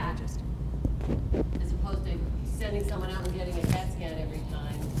did that, as opposed to sending someone out and getting a CAT scan every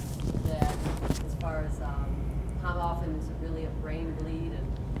time, that as far as how often is it really a brain bleed, and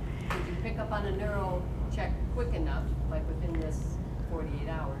could you pick up on a neuro check quick enough, like within this 48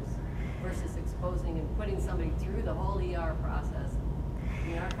 hours? Versus exposing and putting somebody through the whole ER process. I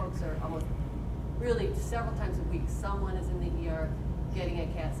mean, our folks are almost really several times a week, someone is in the ER getting a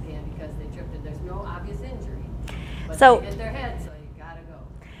CAT scan because they tripped and there's no obvious injury. But they hit their head, so you gotta go.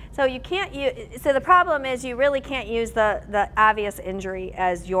 So you can't use, so the problem is you really can't use the obvious injury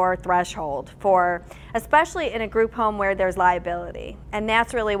as your threshold for, especially in a group home where there's liability. And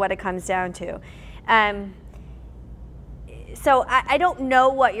that's really what it comes down to. So I don't know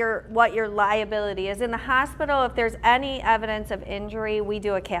what your liability is. In the hospital, if there's any evidence of injury, we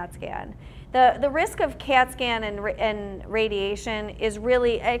do a CAT scan. The risk of CAT scan and radiation is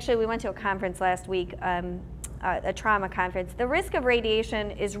really, actually we went to a conference last week, a trauma conference. The risk of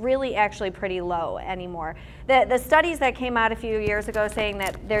radiation is really actually pretty low anymore. The studies that came out a few years ago saying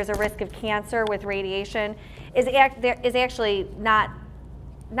that there's a risk of cancer with radiation is actually not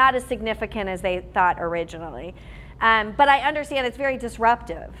as significant as they thought originally. But I understand it's very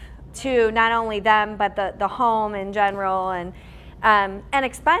disruptive to not only them, but the home in general, and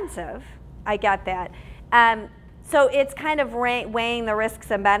expensive. I get that. So it's kind of weighing the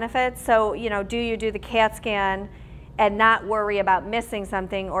risks and benefits. So, do you do the CAT scan and not worry about missing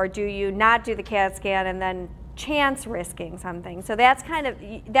something, or do you not do the CAT scan and then chance risking something? So that's kind of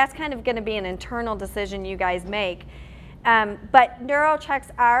going to be an internal decision you guys make. But neuro checks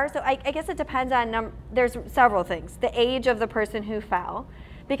are, so I guess it depends on, there's several things. The age of the person who fell,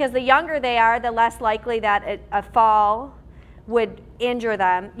 because the younger they are, the less likely that a fall would injure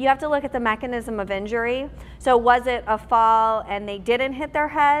them. You have to look at the mechanism of injury. So was it a fall and they didn't hit their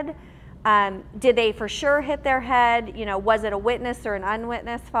head? Did they for sure hit their head? Was it a witnessed or an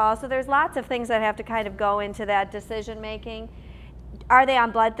unwitnessed fall? So there's lots of things that have to kind of go into that decision making. Are they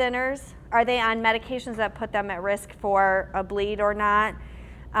on blood thinners? Are they on medications that put them at risk for a bleed or not?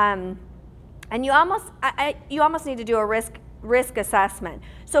 And you almost need to do a risk assessment.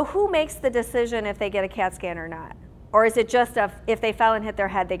 So who makes the decision if they get a CAT scan or not? Or is it just if they fell and hit their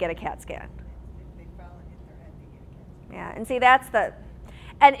head, they get a CAT scan? If they fell and hit their head, they get a CAT scan. Yeah, and see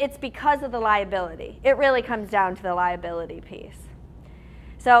and it's because of the liability. It really comes down to the liability piece.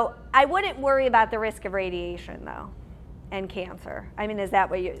 So I wouldn't worry about the risk of radiation though. And cancer. I mean, is that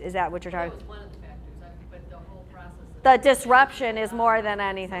what you're talking about? That was one of the factors, but the whole process of the disruption is more than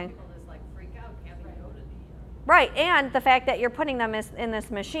anything. Some people just freak out having to go to the ER. Right, and the fact that you're putting them in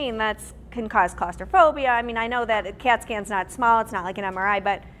this machine can cause claustrophobia. I mean, I know that a CAT scan's not small, it's not like an MRI,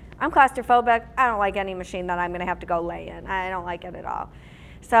 but I'm claustrophobic. I don't like any machine that I'm going to have to go lay in. I don't like it at all.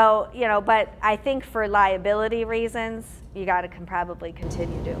 So, but I think for liability reasons, you can probably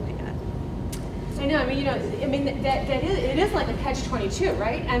continue doing it. I know. I mean, it is like a catch-22,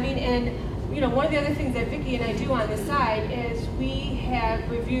 right? I mean, and one of the other things that Vicki and I do on the side is we have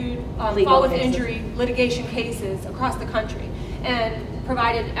reviewed fall with injury litigation cases across the country and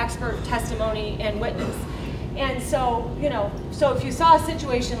provided expert testimony and witness. And so, so if you saw a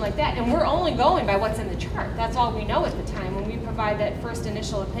situation like that, and we're only going by what's in the chart, that's all we know at the time when we provide that first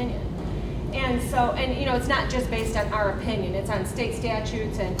initial opinion. And so, it's not just based on our opinion, it's on state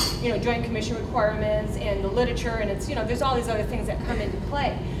statutes and, Joint Commission requirements and the literature, and it's, there's all these other things that come into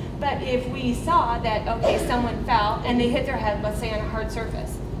play. But if we saw that, okay, someone fell and they hit their head, let's say on a hard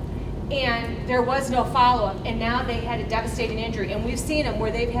surface, and there was no follow-up, and now they had a devastating injury, and we've seen them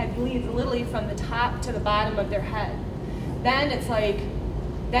where they've had bleeds literally from the top to the bottom of their head, then it's like,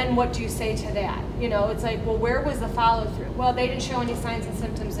 then what do you say to that? It's like, well, where was the follow-through? Well, they didn't show any signs and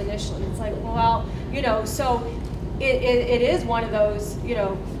symptoms initially. It's like, well, so it is one of those,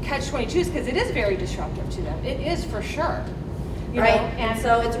 catch-22s because it is very disruptive to them. It is for sure. You Right, know, and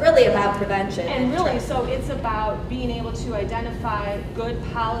so it's really about prevention. and really, so it's about being able to identify good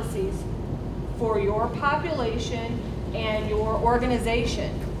policies for your population and your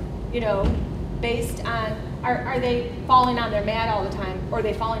organization, you know, based on, are they falling on their mat all the time, or are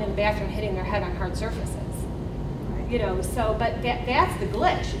they falling in the bathroom hitting their head on hard surfaces? You know, so, but that's the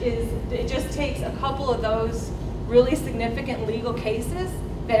glitch, is it just takes a couple of those really significant legal cases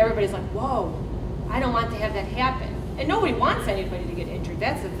that everybody's like, whoa, I don't want to have that happen. And nobody wants anybody to get injured,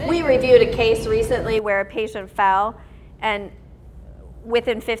 that's the thing. We reviewed a case recently where a patient fell, and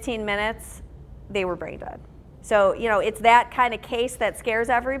within 15 minutes, they were brain dead. So, you know, it's that kind of case that scares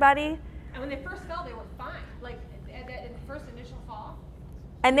everybody. And when they first fell, they were fine. Like, at that first initial fall.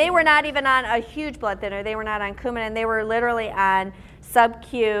 And they were not even on a huge blood thinner. They were not on Coumadin. They were literally on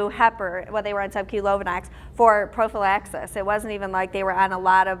sub-Q heparin. Well, they were on sub-Q Lovenox for prophylaxis. It wasn't even like they were on a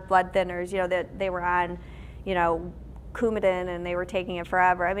lot of blood thinners, you know, that they were on, you know, Coumadin and they were taking it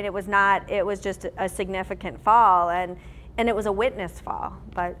forever. I mean, it was not, it was just a significant fall, and it was a witness fall,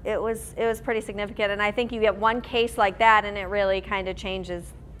 but it was pretty significant. And I think you get one case like that and it really kind of changes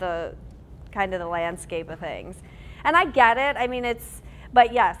the landscape of things. And I get it. I mean,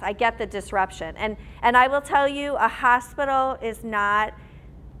 but yes, I get the disruption. And I will tell you, a hospital is not,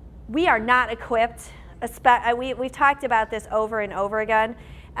 we are not equipped, we've talked about this over and over again,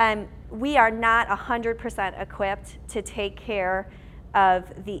 we are not 100% equipped to take care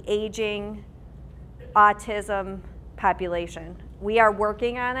of the aging autism population. We are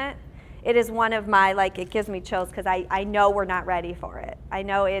working on it. It is one of my, like, it gives me chills because I know we're not ready for it. I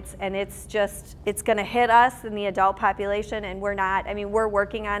know it's going to hit us in the adult population, and we're not. I mean, we're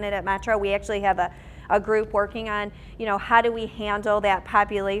working on it at Metro. We actually have a group working on, you know, how do we handle that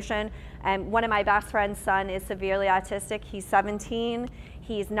population. And one of my best friend's son is severely autistic. He's 17.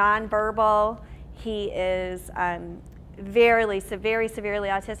 He's nonverbal. He is very severely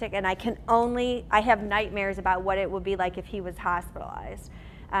autistic, and I have nightmares about what it would be like if he was hospitalized.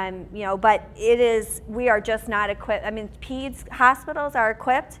 You know, but we are just not equipped. I mean, peds hospitals are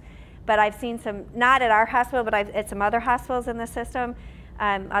equipped, but I've seen some, not at our hospital, but at some other hospitals in the system,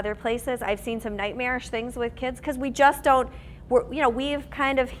 other places, I've seen some nightmarish things with kids because we just don't, you know, we've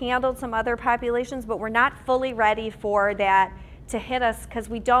kind of handled some other populations, but we're not fully ready for that to hit us because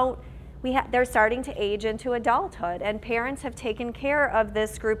they're starting to age into adulthood, and parents have taken care of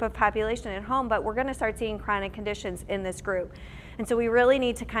this group of population at home, but we're going to start seeing chronic conditions in this group. And so we really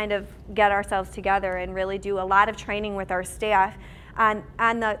need to kind of get ourselves together and really do a lot of training with our staff on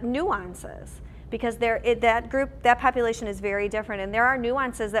the nuances, because that population is very different, and there are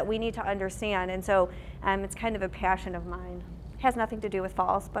nuances that we need to understand. And so it's kind of a passion of mine. It has nothing to do with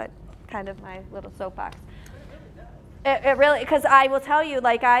falls, but kind of my little soapbox. It really, because I will tell you,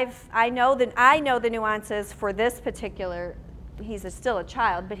 like I know the nuances for this particular. He's still a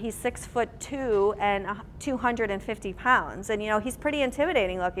child, but he's 6'2" and 250 pounds, and you know, he's pretty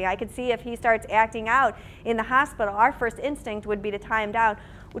intimidating looking. I could see if he starts acting out in the hospital, our first instinct would be to tie him down,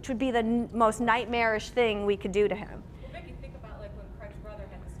 which would be the most nightmarish thing we could do to him. Well, make you think about like when Craig's brother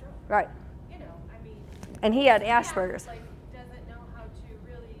had the stroke. Right. You know, I mean. And he had Asperger's. Like, doesn't know how to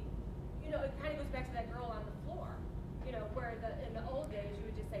really, you know, it kind of goes back to that girl on the floor, you know, where in the old days you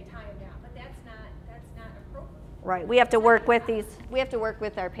would just say tie him down, but that's not appropriate. Right. We have to work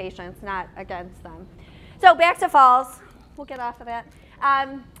with our patients, not against them. So back to falls. We'll get off of that.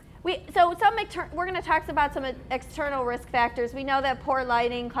 We're going to talk about some external risk factors. We know that poor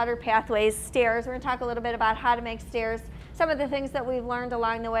lighting, cluttered pathways, stairs. We're going to talk a little bit about how to make stairs, some of the things that we've learned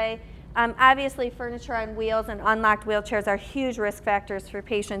along the way. Obviously, furniture on wheels and unlocked wheelchairs are huge risk factors for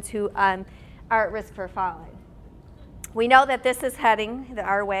patients who are at risk for falling. We know that this is heading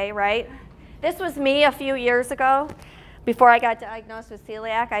our way, right? This was me a few years ago. Before I got diagnosed with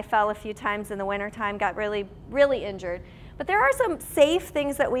celiac, I fell a few times in the wintertime, got really, really injured. But there are some safe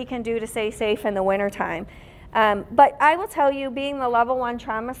things that we can do to stay safe in the wintertime. But I will tell you, being the level 1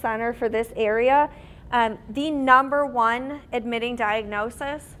 trauma center for this area, the #1 admitting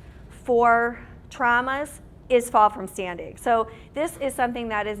diagnosis for traumas is fall from standing. So this is something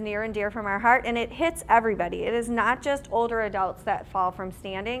that is near and dear from our heart, and it hits everybody. It is not just older adults that fall from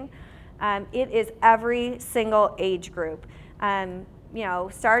standing. It is every single age group, you know,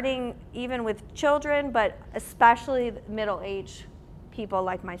 starting even with children, but especially middle-aged people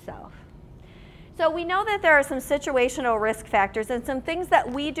like myself. So we know that there are some situational risk factors and some things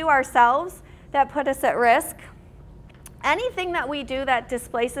that we do ourselves that put us at risk. Anything that we do that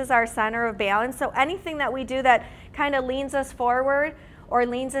displaces our center of balance, so anything that we do that kind of leans us forward or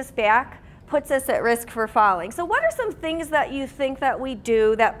leans us back, puts us at risk for falling. So what are some things that you think that we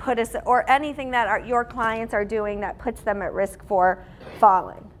do that put us, or anything that your clients are doing that puts them at risk for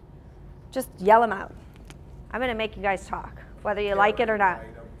falling? Just yell them out. I'm going to make you guys talk, whether you like it or not.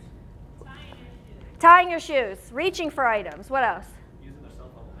 Tying your shoes, reaching for items. What else? Using their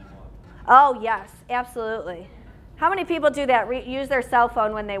cell phone when they walk. Oh, yes, absolutely. How many people do that, use their cell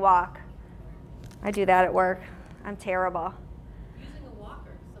phone when they walk? I do that at work. I'm terrible. Using a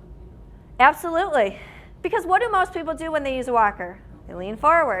walker, some people. Absolutely. Because what do most people do when they use a walker? They lean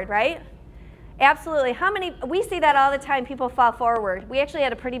forward, right? Absolutely. We see that all the time, people fall forward. We actually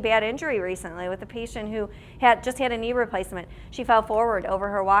had a pretty bad injury recently with a patient who just had a knee replacement. She fell forward over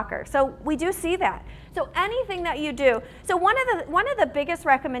her walker. So we do see that. So anything that you do. So one of the biggest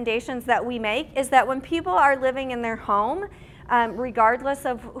recommendations that we make is that when people are living in their home, regardless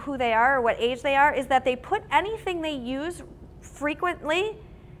of who they are or what age they are, is that they put anything they use frequently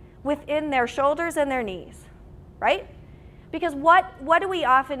within their shoulders and their knees, right? Because what do we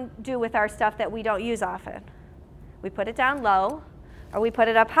often do with our stuff that we don't use often? We put it down low or we put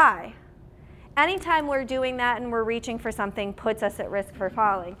it up high. Anytime we're doing that and we're reaching for something puts us at risk for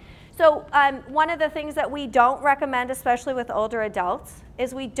falling. So one of the things that we don't recommend, especially with older adults,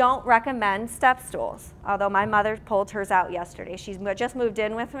 is we don't recommend step stools. Although my mother pulled hers out yesterday. She's just moved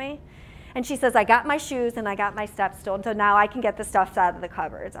in with me. And she says, I got my shoes and I got my step stool, and so now I can get the stuff out of the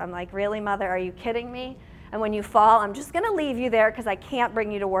cupboards. I'm like, really, Mother, are you kidding me? And when you fall, I'm just going to leave you there because I can't bring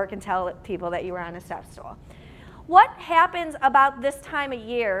you to work and tell people that you were on a step stool. What happens about this time of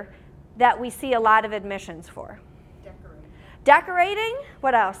year that we see a lot of admissions for? Decorating. Decorating?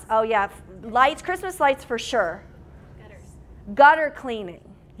 What else? Oh yeah, lights, Christmas lights for sure. Gutters. Gutter cleaning.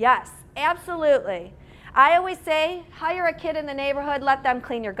 Yes, absolutely. I always say, hire a kid in the neighborhood, let them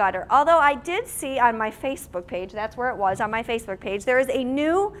clean your gutter. Although I did see on my Facebook page, that's where it was, on my Facebook page, there is a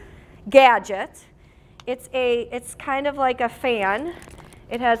new gadget. It's kind of like a fan.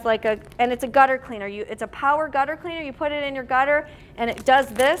 It has and it's a gutter cleaner. It's a power gutter cleaner. You put it in your gutter and it does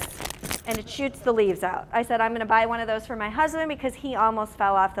this and it shoots the leaves out. I said I'm going to buy one of those for my husband because he almost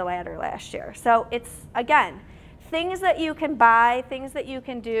fell off the ladder last year. So it's, again, things that you can buy, things that you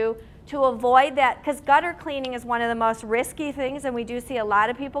can do to avoid that, because gutter cleaning is one of the most risky things, and we do see a lot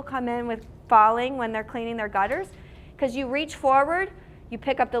of people come in with falling when they're cleaning their gutters, because you reach forward, you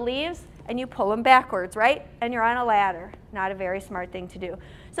pick up the leaves, and you pull them backwards, right? And you're on a ladder. Not a very smart thing to do.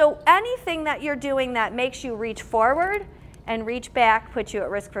 So anything that you're doing that makes you reach forward and reach back puts you at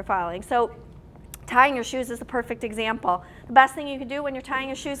risk for falling. So tying your shoes is a perfect example. The best thing you can do when you're tying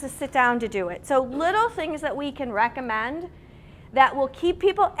your shoes is sit down to do it. So little things that we can recommend that will keep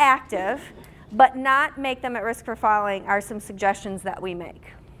people active but not make them at risk for falling are some suggestions that we make.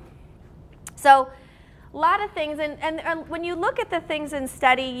 So a lot of things, and when you look at the things in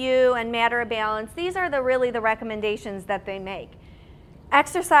Study You and Matter of Balance, these are really the recommendations that they make.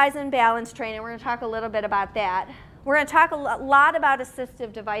 Exercise and balance training, we're going to talk a little bit about that. We're going to talk a lot about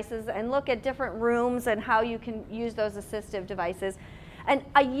assistive devices and look at different rooms and how you can use those assistive devices. And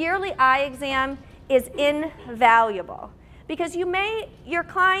a yearly eye exam is invaluable, because your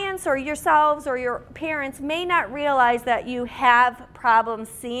clients or yourselves or your parents may not realize that you have problems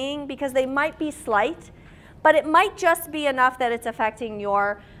seeing, because they might be slight, but it might just be enough that it's affecting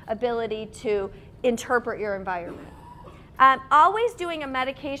your ability to interpret your environment. Always doing a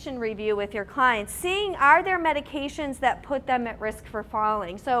medication review with your clients, seeing are there medications that put them at risk for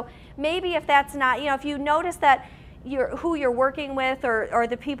falling. So maybe if that's not, if you notice that who you're working with or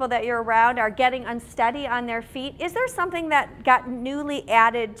the people that you're around are getting unsteady on their feet, is there something that got newly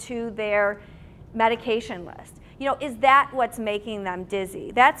added to their medication list? Is that what's making them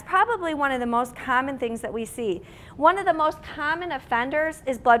dizzy? That's probably one of the most common things that we see. One of the most common offenders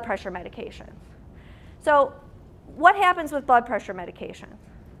is blood pressure medication. So what happens with blood pressure medication?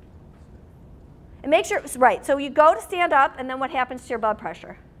 It makes your, right, so you go to stand up, and then what happens to your blood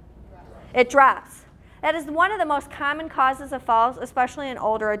pressure? It drops. That is one of the most common causes of falls, especially in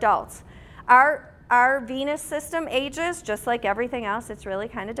older adults. Our venous system ages just like everything else. It's really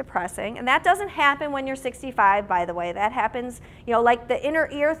kind of depressing. And that doesn't happen when you're 65, by the way. That happens, like the inner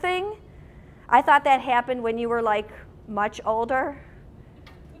ear thing. I thought that happened when you were much older.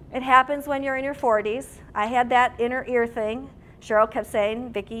 It happens when you're in your 40s. I had that inner ear thing. Cheryl kept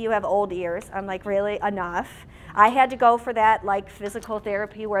saying, Vicki, you have old ears. I'm like, really? Enough. I had to go for that physical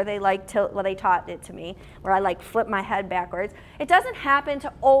therapy where they they taught it to me, where I flip my head backwards. It doesn't happen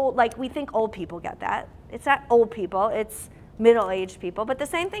to we think old people get that. It's not old people, it's middle-aged people. But the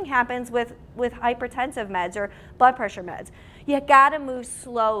same thing happens with hypertensive meds or blood pressure meds. You gotta move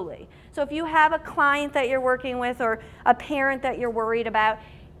slowly. So if you have a client that you're working with or a parent that you're worried about,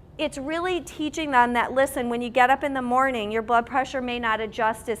 it's really teaching them that, listen, when you get up in the morning, your blood pressure may not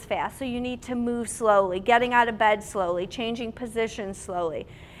adjust as fast, so you need to move slowly, getting out of bed slowly, changing positions slowly.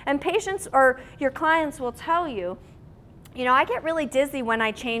 And patients or your clients will tell you, you know, I get really dizzy when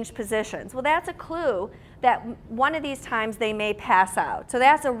I change positions. Well, that's a clue that one of these times they may pass out. So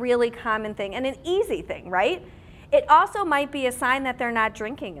that's a really common thing and an easy thing, right? It also might be a sign that they're not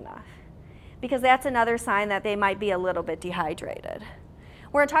drinking enough, because that's another sign that they might be a little bit dehydrated.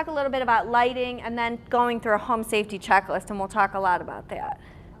 We're going to talk a little bit about lighting and then going through a home safety checklist, and we'll talk a lot about that.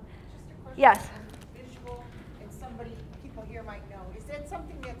 Just a question. Yes? Visual, and people here might know. Is that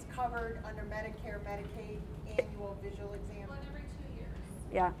something that's covered under Medicare, Medicaid, annual visual exam? Well, every 2 years.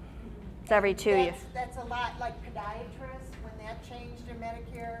 Yeah, it's every 2 years. That's a lot like podiatrists. When that changed in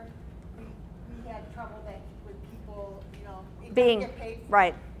Medicare, we had trouble with people, you know, it Being, didn't get paid for.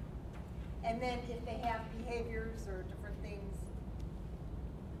 right. And then if they have behaviors or different things,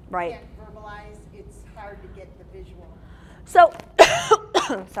 Right. can't verbalize, it's hard to get the visual. So,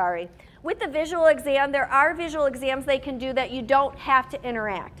 sorry. With the visual exam, there are visual exams they can do that you don't have to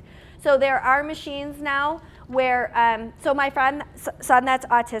interact. So there are machines now where, so my son that's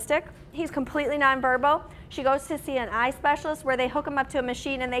autistic, he's completely nonverbal. She goes to see an eye specialist where they hook him up to a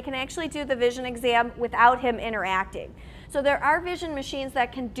machine and they can actually do the vision exam without him interacting. So there are vision machines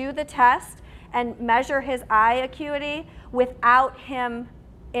that can do the test and measure his eye acuity without him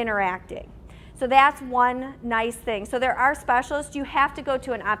interacting. So that's one nice thing. So there are specialists. You have to go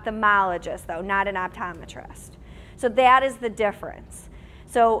to an ophthalmologist, though, not an optometrist. So that is the difference.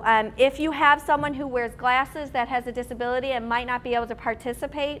 So if you have someone who wears glasses that has a disability and might not be able to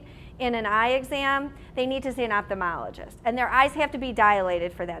participate in an eye exam, they need to see an ophthalmologist. And their eyes have to be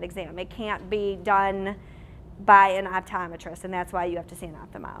dilated for that exam. It can't be done by an optometrist, and that's why you have to see an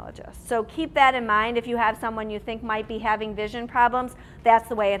ophthalmologist. So keep that in mind. If you have someone you think might be having vision problems, that's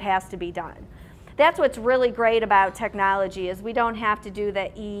the way it has to be done. That's what's really great about technology, is we don't have to do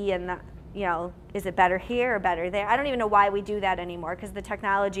the E and the, you know, is it better here or better there? I don't even know why we do that anymore, because the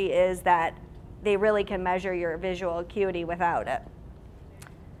technology is that they really can measure your visual acuity without it.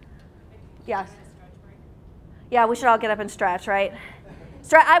 Yes? Yeah, we should all get up and stretch, right?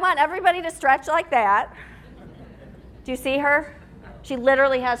 I want everybody to stretch like that. Do you see her? She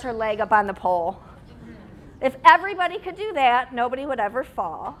literally has her leg up on the pole. If everybody could do that, nobody would ever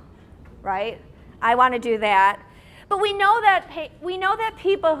fall, right? I want to do that. But we know that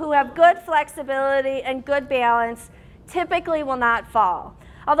people who have good flexibility and good balance typically will not fall.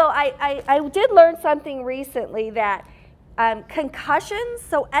 Although I did learn something recently that concussions,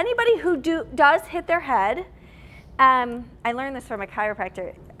 so anybody who does hit their head, I learned this from a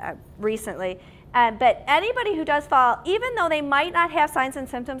chiropractor recently, but anybody who does fall, even though they might not have signs and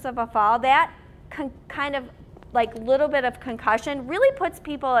symptoms of a fall, that kind of like little bit of concussion really puts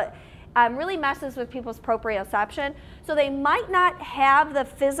people, really messes with people's proprioception. So they might not have the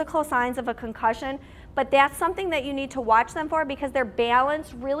physical signs of a concussion, but that's something that you need to watch them for, because their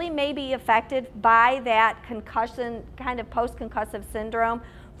balance really may be affected by that concussion, kind of post-concussive syndrome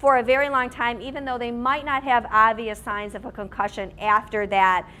for a very long time, even though they might not have obvious signs of a concussion after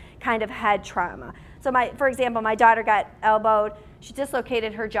that kind of head trauma. So for example, my daughter got elbowed. She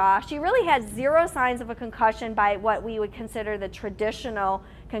dislocated her jaw. She really had zero signs of a concussion by what we would consider the traditional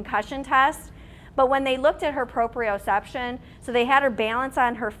concussion test. But when they looked at her proprioception, so they had her balance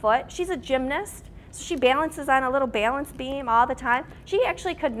on her foot. She's a gymnast, so she balances on a little balance beam all the time. She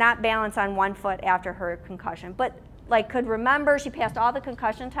actually could not balance on one foot after her concussion, but like could remember, she passed all the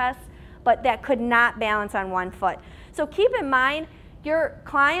concussion tests, but that could not balance on one foot. So keep in mind, your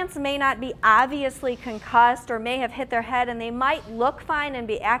clients may not be obviously concussed or may have hit their head, and they might look fine and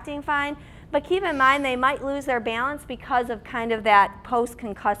be acting fine, but keep in mind they might lose their balance because of kind of that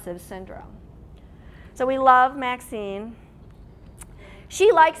post-concussive syndrome. So we love Maxine.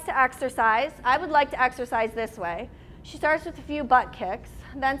 She likes to exercise. I would like to exercise this way. She starts with a few butt kicks,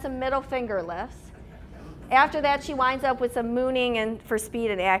 then some middle finger lifts. After that, she winds up with some mooning and for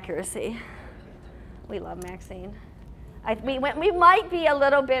speed and accuracy. We love Maxine. We might be a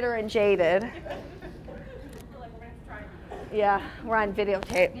little bitter and jaded. Yeah, we're on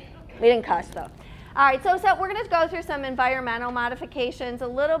videotape. We didn't cuss, though. All right, so we're going to go through some environmental modifications, a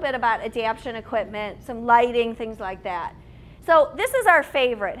little bit about adaptation equipment, some lighting, things like that. So this is our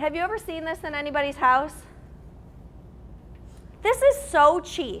favorite. Have you ever seen this in anybody's house? This is so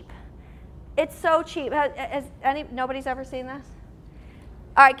cheap. It's so cheap. Nobody's ever seen this?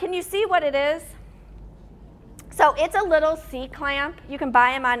 All right, can you see what it is? So it's a little seat clamp. You can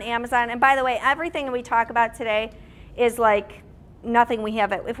buy them on Amazon. And by the way, everything we talk about today is like nothing we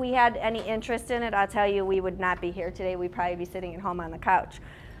have. If we had any interest in it, I'll tell you we would not be here today. We'd probably be sitting at home on the couch.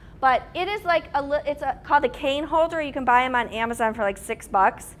 but it is like it's called a cane holder. You can buy them on Amazon for like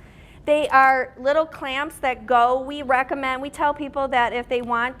 $6. They are little clamps that go. We tell people that if they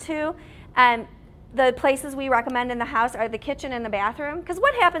want to, the places we recommend in the house are the kitchen and the bathroom. Because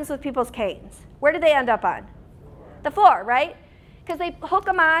what happens with people's canes? Where do they end up on? The floor, right? Because they hook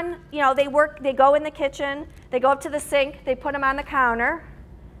them on, they go in the kitchen, they go up to the sink, they put them on the counter.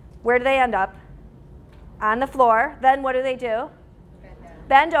 Where do they end up? On the floor. Then what do?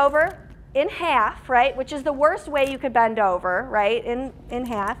 Bend over in half, right? Which is the worst way you could bend over, right? In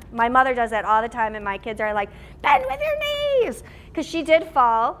half. My mother does that all the time, and my kids are like, bend with your knees! Because she did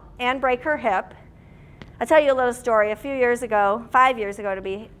fall and break her hip. I'll tell you a little story. A few years ago, 5 years ago to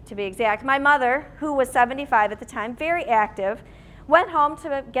be exact, my mother, who was 75 at the time, very active, went home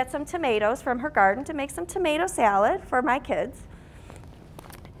to get some tomatoes from her garden to make some tomato salad for my kids.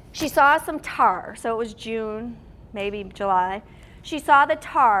 She saw some tar, so it was June, maybe July. She saw the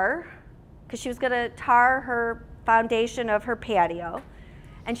tar, because she was going to tar her foundation of her patio.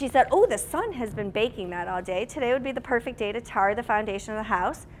 And she said, oh, the sun has been baking that all day. Today would be the perfect day to tar the foundation of the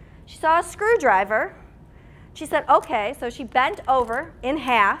house. She saw a screwdriver. She said, okay, so she bent over in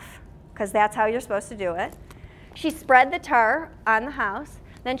half, because that's how you're supposed to do it. She spread the tar on the house.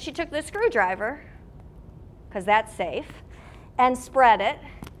 Then she took the screwdriver, because that's safe, and spread it,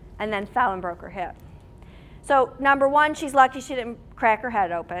 and then fell and broke her hip. So number one, she's lucky she didn't crack her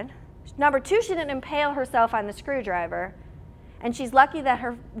head open. Number two, she didn't impale herself on the screwdriver. And she's lucky that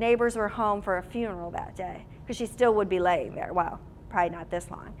her neighbors were home for a funeral that day, because she still would be laying there. Well, probably not this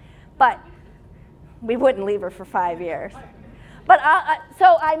long. But we wouldn't leave her for 5 years. But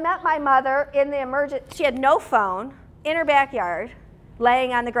so I met my mother in the emergency. She had no phone, in her backyard,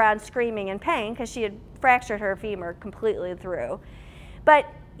 laying on the ground screaming in pain because she had fractured her femur completely through. But,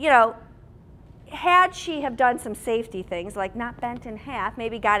 had she have done some safety things, like not bent in half,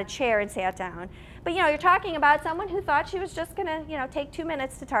 maybe got a chair and sat down. But, you're talking about someone who thought she was just going to, take 2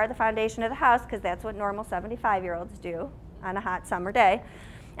 minutes to tar the foundation of the house, because that's what normal 75-year-olds do on a hot summer day.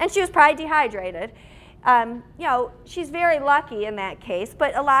 And she was probably dehydrated. She's very lucky in that case,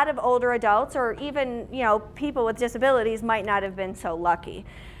 but a lot of older adults or even, people with disabilities might not have been so lucky.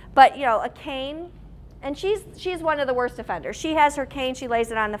 But, a cane, and she's one of the worst offenders. She has her cane, she lays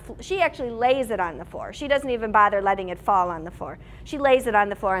it on the floor. She actually lays it on the floor. She doesn't even bother letting it fall on the floor. She lays it on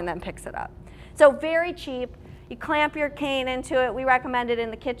the floor and then picks it up. So very cheap. You clamp your cane into it. We recommend it in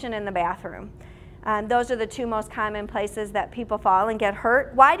the kitchen and the bathroom. Those are the two most common places that people fall and get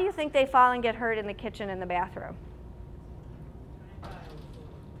hurt. Why do you think they fall and get hurt in the kitchen and the bathroom?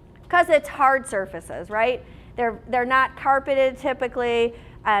 Because it's hard surfaces, right? They're not carpeted typically.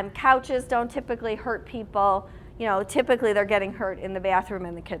 Couches don't typically hurt people. Typically they're getting hurt in the bathroom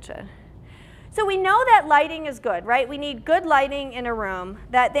and the kitchen. So we know that lighting is good, right? We need good lighting in a room,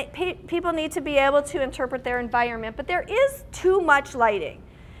 that people need to be able to interpret their environment, but there is too much lighting.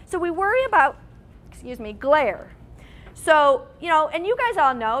 So we worry about, glare. So, and you guys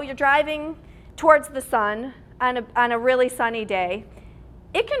all know, you're driving towards the sun on a really sunny day.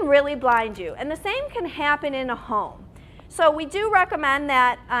 It can really blind you, and the same can happen in a home. So we do recommend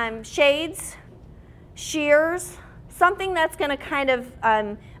that shades, shears, something that's going to kind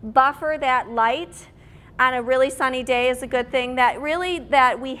of buffer that light on a really sunny day is a good thing. That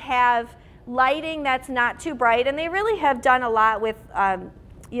we have lighting that's not too bright, and they really have done a lot with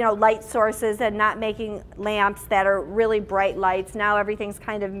light sources and not making lamps that are really bright lights. Now everything's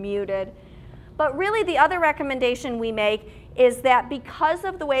kind of muted. But really the other recommendation we make is that because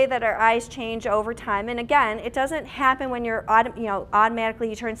of the way that our eyes change over time, and again, it doesn't happen when you're automatically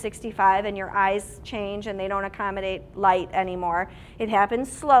you turn 65 and your eyes change and they don't accommodate light anymore. It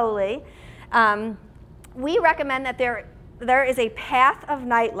happens slowly. We recommend that there is a path of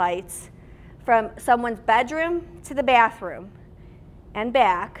night lights from someone's bedroom to the bathroom and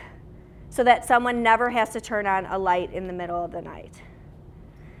back, so that someone never has to turn on a light in the middle of the night.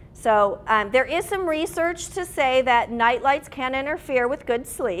 So there is some research to say that night lights can interfere with good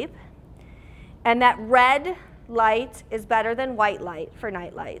sleep, and that red light is better than white light for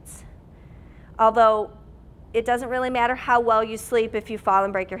night lights. Although it doesn't really matter how well you sleep if you fall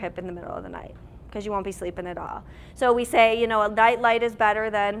and break your hip in the middle of the night, because you won't be sleeping at all. So we say, a night light is better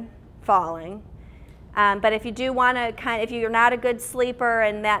than falling. But if you do want to if you're not a good sleeper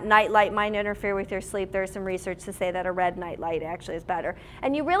and that night light might interfere with your sleep, there's some research to say that a red night light actually is better.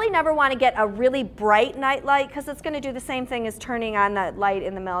 And you really never want to get a really bright night light, because it's going to do the same thing as turning on that light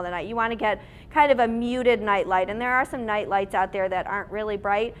in the middle of the night. You want to get kind of a muted night light, and there are some night lights out there that aren't really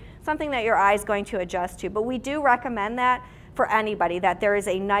bright, something that your eye's going to adjust to. But we do recommend that for anybody, that there is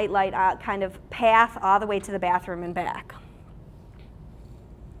a night light kind of path all the way to the bathroom and back.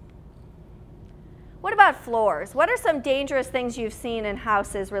 What about floors? What are some dangerous things you've seen in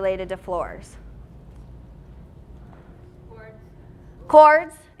houses related to floors?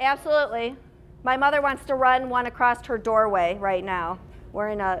 Cords, absolutely. My mother wants to run one across her doorway right now. We're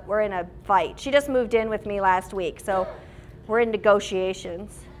in a fight. She just moved in with me last week, so we're in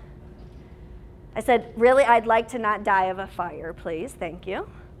negotiations. I said, really, I'd like to not die of a fire, please, thank you.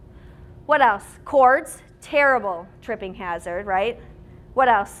 What else? Cords, terrible tripping hazard, right? What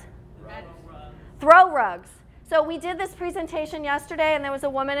else? Throw rugs. So we did this presentation yesterday, and there was a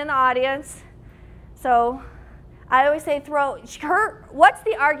woman in the audience. So I always say what's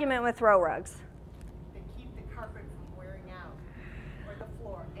the argument with throw rugs? They keep the carpet from wearing out, or the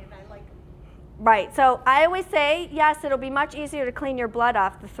floor, and I like them. Right, so I always say, yes, it'll be much easier to clean your blood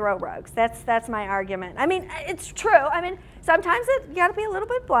off the throw rugs. That's my argument. I mean, it's true. I mean, sometimes you gotta be a little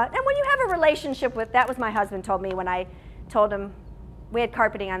bit blunt. And when you have a relationship with, that was my husband told me when I told him, we had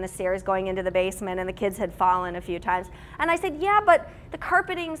carpeting on the stairs going into the basement, and the kids had fallen a few times. And I said, yeah, but the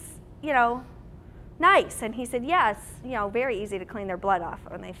carpeting's, nice. And he said, yes, very easy to clean their blood off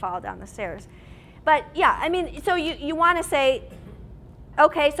when they fall down the stairs. But yeah, I mean, so you want to say,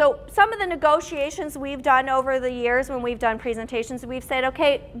 okay, so some of the negotiations we've done over the years when we've done presentations, we've said,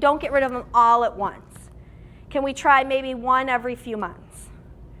 okay, don't get rid of them all at once. Can we try maybe one every few months?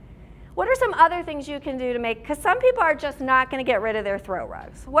 What are some other things you can do to make, because some people are just not going to get rid of their throw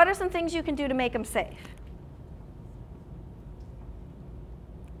rugs. What are some things you can do to make them safe?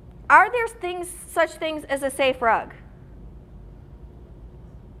 Are there such things as a safe rug?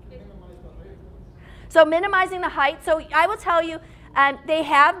 So minimizing the height. So I will tell you, they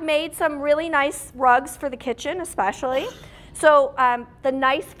have made some really nice rugs for the kitchen especially. So the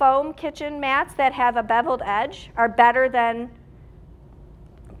nice foam kitchen mats that have a beveled edge are better than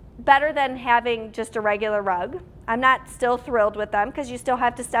having just a regular rug. I'm not still thrilled with them because you still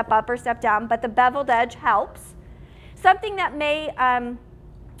have to step up or step down, but the beveled edge helps. Something that may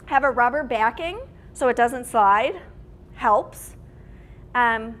have a rubber backing so it doesn't slide helps.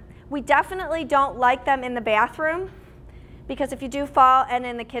 We definitely don't like them in the bathroom because if you do fall, and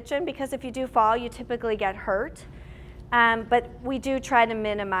in the kitchen, because if you do fall, you typically get hurt. But we do try to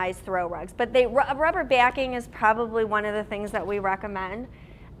minimize throw rugs. But rubber backing is probably one of the things that we recommend.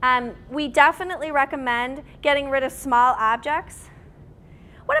 We definitely recommend getting rid of small objects.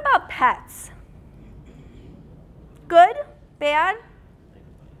 What about pets? Good? Bad?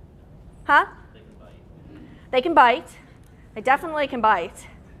 Huh? They can bite. They definitely can bite.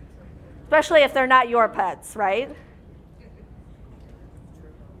 Especially if they're not your pets, right?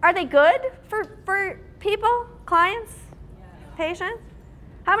 Are they good for people, clients, patients?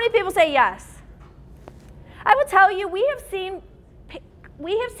 How many people say yes? I will tell you, we have seen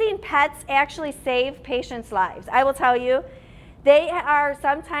pets actually save patients' lives. I will tell you, they are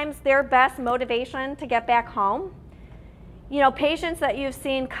sometimes their best motivation to get back home. Patients that you've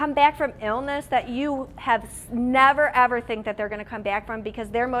seen come back from illness that you have never ever think that they're going to come back from because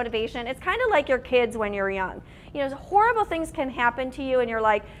their motivation, it's kind of like your kids when you're young. Horrible things can happen to you and you're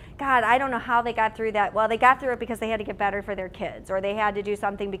like, God, I don't know how they got through that. Well, they got through it because they had to get better for their kids or they had to do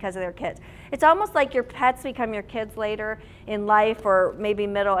something because of their kids. It's almost like your pets become your kids later in life or maybe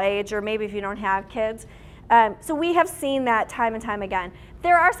middle age or maybe if you don't have kids. So we have seen that time and time again.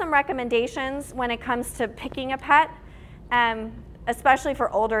 There are some recommendations when it comes to picking a pet. Especially for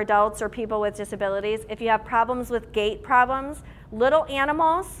older adults or people with disabilities. If you have problems with gait problems, little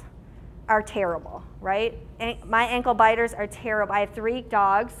animals are terrible, right? My ankle biters are terrible. I have 3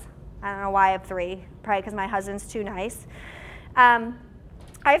 dogs. I don't know why I have 3, probably because my husband's too nice. I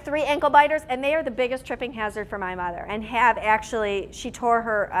have 3 ankle biters, and they are the biggest tripping hazard for my mother, and she tore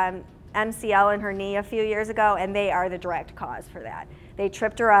her MCL in her knee a few years ago, and they are the direct cause for that. They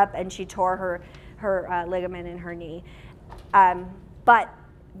tripped her up, and she tore her ligament in her knee. But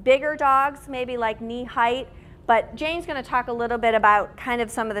bigger dogs, maybe like knee height, but Jane's going to talk a little bit about kind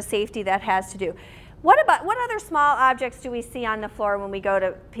of some of the safety that has to do. What other small objects do we see on the floor when we go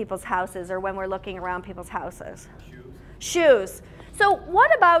to people's houses or when we're looking around people's houses? Shoes. So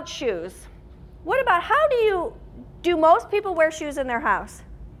what about shoes? Do most people wear shoes in their house?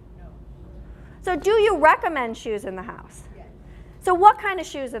 No. So do you recommend shoes in the house? Yes. So what kind of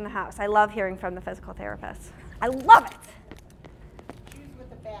shoes in the house? I love hearing from the physical therapists. I love it. Shoes with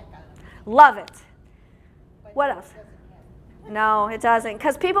the back on them. Love it. But What it else? doesn't have it. No, it doesn't.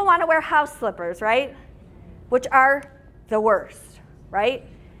 Because people want to wear house slippers, right? Which are the worst, right?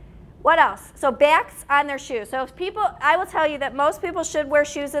 What else? So backs on their shoes. So if I will tell you that most people should wear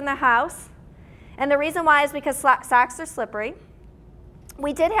shoes in the house. And the reason why is because socks are slippery.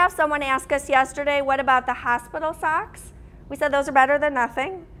 We did have someone ask us yesterday, what about the hospital socks? We said those are better than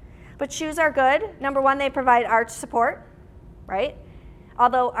nothing. but shoes are good. Number one, they provide arch support, right?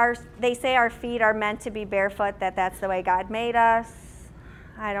 Although they say our feet are meant to be barefoot, that's the way God made us.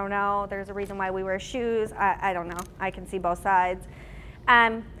 I don't know. There's a reason why we wear shoes. I don't know. I can see both sides.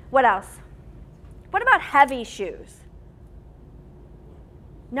 What else? What about heavy shoes?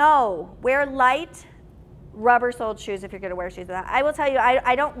 No. Wear light rubber-soled shoes if you're going to wear shoes. I will tell you,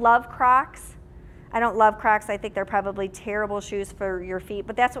 I don't love Crocs. I don't love Crocs. I think they're probably terrible shoes for your feet,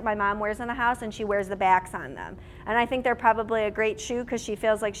 but that's what my mom wears in the house, and she wears the backs on them. And I think they're probably a great shoe because she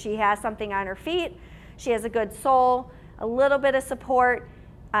feels like she has something on her feet. She has a good sole, a little bit of support,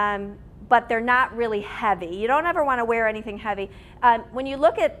 but they're not really heavy. You don't ever want to wear anything heavy. When you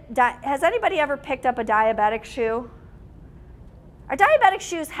look at, has anybody ever picked up a diabetic shoe? Are diabetic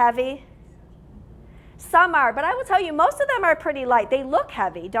shoes heavy? Some are, but I will tell you, most of them are pretty light. They look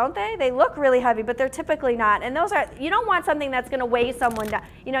heavy, don't they? They look really heavy, but they're typically not. And those are, you don't want something that's going to weigh someone down.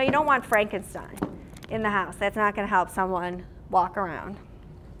 You know, you don't want Frankenstein in the house. That's not going to help someone walk around.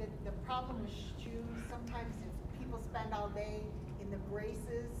 The problem with shoes, sometimes people spend all day in the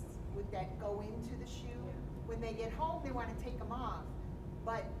braces that go into the shoe. When they get home, they want to take them off.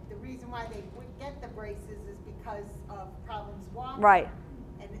 But the reason why they would get the braces is because of problems walking. Right.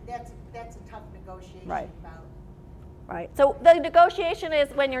 And that's a tough negotiation Right. about. Right. So the negotiation is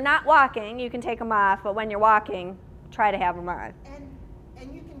when you're not walking, you can take them off, but when you're walking, try to have them on.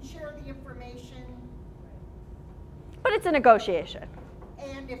 And you can share the information. But it's a negotiation.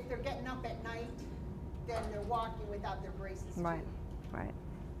 And if they're getting up at night, then they're walking without their braces. Right. Too. Right.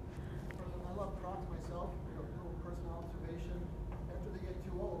 I love Crocs myself. Little personal observation. After they get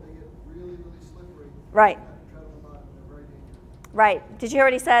too old, they get really, really slippery. Right. You have to tread them out, and they're very dangerous. Right. Did you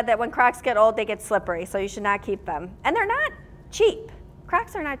already said that when Crocs get old, they get slippery, so you should not keep them. And they're not cheap.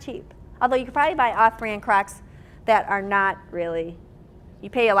 Crocs are not cheap. Although you could probably buy off-brand Crocs that are not really, you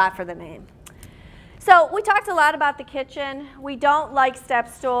pay a lot for the name. So we talked a lot about the kitchen. We don't like step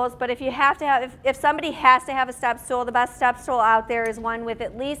stools, but if you have to have, if somebody has to have a step stool, the best step stool out there is one with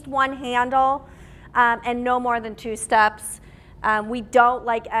at least one handle and no more than 2 steps. We don't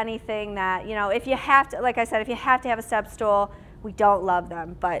like anything that, you know, if you have to, like I said, if you have to have a step stool, we don't love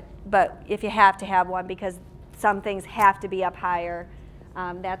them, but if you have to have one because some things have to be up higher,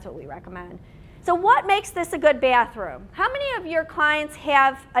 that's what we recommend. So what makes this a good bathroom? How many of your clients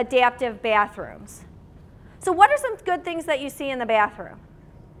have adaptive bathrooms? So what are some good things that you see in the bathroom?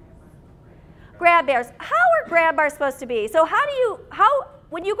 Grab bars. How are grab bars supposed to be? So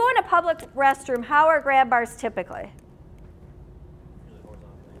when you go in a public restroom, how are grab bars typically?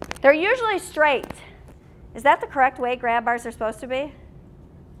 They're usually straight. Is that the correct way grab bars are supposed to be?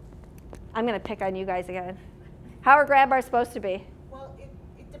 I'm going to pick on you guys again. How are grab bars supposed to be? Well,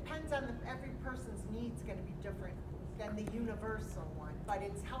 it depends on every person's needs going to be different than the universal one, but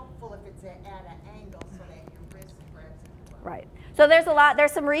it's helpful if it's at an angle so that your wrist grabs it well. Right. So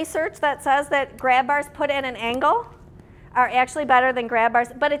there's some research that says that grab bars put at an angle are actually better than grab bars,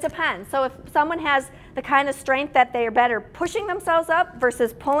 but it depends. So if someone has the kind of strength that they are better pushing themselves up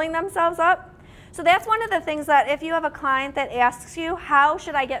versus pulling themselves up, so that's one of the things that if you have a client that asks you, how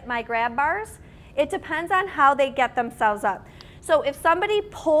should I get my grab bars? It depends on how they get themselves up. So if somebody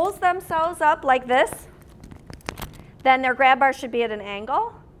pulls themselves up like this, then their grab bar should be at an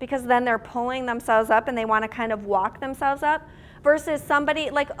angle because then they're pulling themselves up and they want to kind of walk themselves up. Versus somebody,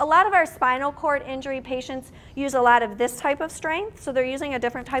 like a lot of our spinal cord injury patients use a lot of this type of strength, so they're using a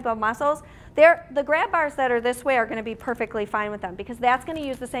different type of muscles. The grab bars that are this way are going to be perfectly fine with them because that's going to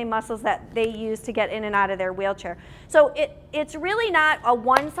use the same muscles that they use to get in and out of their wheelchair. So it's really not a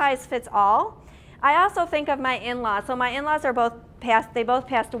one-size-fits-all. I also think of my in-laws. So my in-laws are both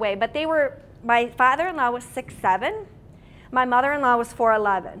passed away, but my father-in-law was 6'7", my mother-in-law was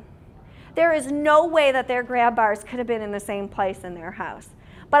 4'11". There is no way that their grab bars could have been in the same place in their house.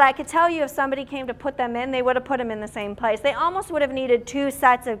 But I could tell you if somebody came to put them in, they would have put them in the same place. They almost would have needed 2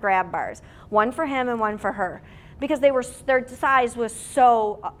 sets of grab bars, one for him and one for her, because their size was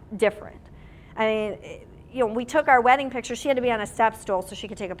so different. I mean, you know, we took our wedding picture. She had to be on a step stool so she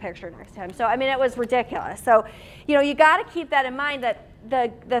could take a picture next to him. So I mean, it was ridiculous. So, you know, you got to keep that in mind that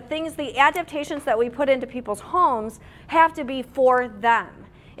the adaptations that we put into people's homes have to be for them.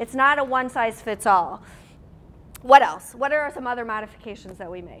 It's not a one-size-fits-all. What else? What are some other modifications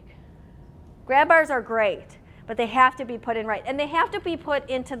that we make? Grab bars are great, but they have to be put in right. And they have to be put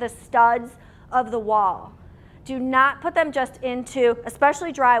into the studs of the wall. Do not put them just into,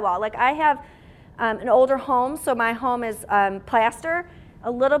 especially drywall. Like I have an older home, so my home is plaster.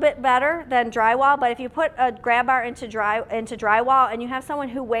 a little bit better than drywall, but if you put a grab bar into drywall and you have someone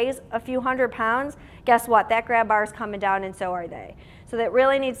who weighs a few hundred pounds, guess what? That grab bar is coming down and so are they. So that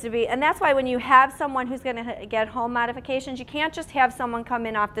really needs to be, and that's why when you have someone who's going to get home modifications, you can't just have someone come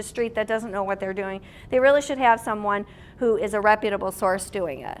in off the street that doesn't know what they're doing. They really should have someone who is a reputable source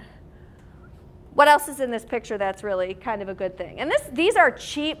doing it. What else is in this picture that's really kind of a good thing? And these are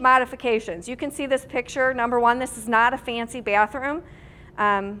cheap modifications. You can see this picture. Number one, this is not a fancy bathroom.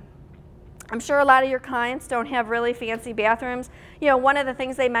 I'm sure a lot of your clients don't have really fancy bathrooms. You know, one of the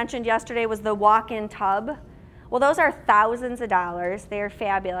things they mentioned yesterday was the walk-in tub. Well, those are thousands of dollars. They are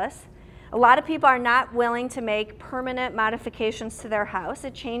fabulous. A lot of people are not willing to make permanent modifications to their house.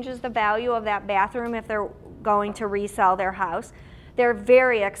 It changes the value of that bathroom if they're going to resell their house. They're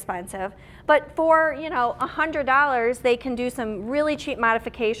very expensive. But for, you know, $100, they can do some really cheap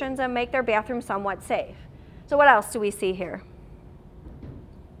modifications and make their bathroom somewhat safe. So what else do we see here?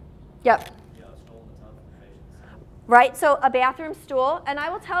 Yep. Yeah, stool in the tub for patients. Right, so a bathroom stool. And I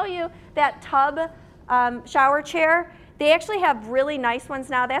will tell you that tub shower chair, they actually have really nice ones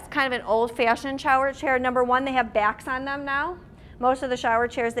now. That's kind of an old-fashioned shower chair. Number one, they have backs on them now. Most of the shower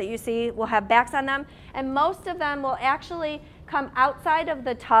chairs that you see will have backs on them. And most of them will actually come outside of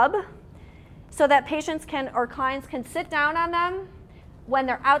the tub so that patients can, or clients can sit down on them when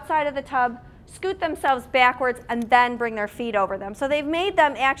they're outside of the tub, scoot themselves backwards, and then bring their feet over them. So they've made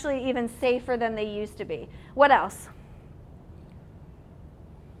them actually even safer than they used to be. What else?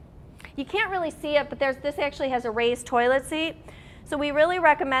 You can't really see it, but this actually has a raised toilet seat. So we really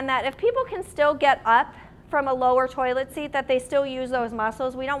recommend that if people can still get up from a lower toilet seat, that they still use those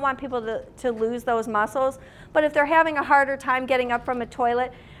muscles. We don't want people to lose those muscles. But if they're having a harder time getting up from a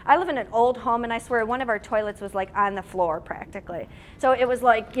toilet, I live in an old home, and I swear one of our toilets was like on the floor practically. So it was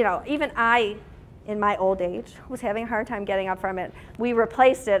like, you know, even I, in my old age, was having a hard time getting up from it. We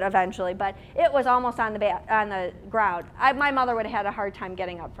replaced it eventually, but it was almost on the ground. My mother would have had a hard time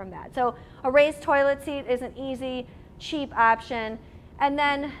getting up from that. So a raised toilet seat is an easy, cheap option. And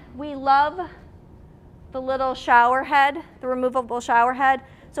then we love the little shower head, the removable shower head.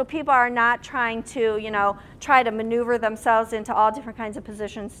 So people are not trying to, you know, try to maneuver themselves into all different kinds of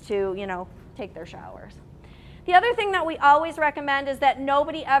positions to, you know, take their showers. The other thing that we always recommend is that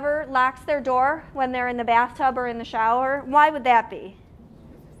nobody ever locks their door when they're in the bathtub or in the shower. Why would that be?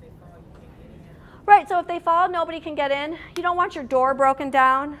 Right, so if they fall, nobody can get in. You don't want your door broken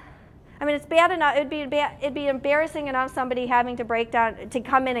down. I mean, it's bad enough, it'd be embarrassing enough somebody having to break down, to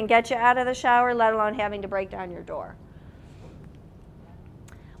come in and get you out of the shower, let alone having to break down your door.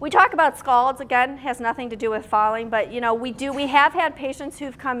 We talk about scalds, again, has nothing to do with falling, but you know, we have had patients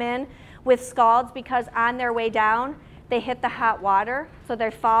who've come in with scalds because on their way down, they hit the hot water. So they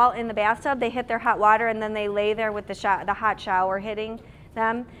fall in the bathtub, they hit their hot water, and then they lay there with the hot shower hitting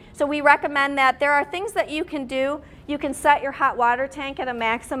them. So we recommend that there are things that you can do. You can set your hot water tank at a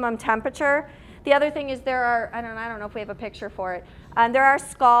maximum temperature. The other thing is there are, I don't know if we have a picture for it, there are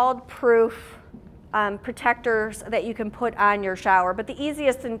scald-proof protectors that you can put on your shower, but the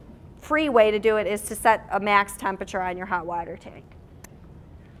easiest and free way to do it is to set a max temperature on your hot water tank.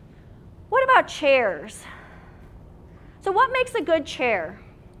 What about chairs? So what makes a good chair?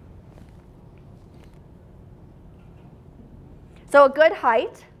 So a good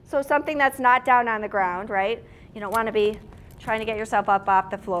height, so something that's not down on the ground, right? You don't want to be trying to get yourself up off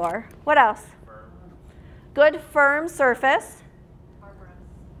the floor. What else? Good firm surface.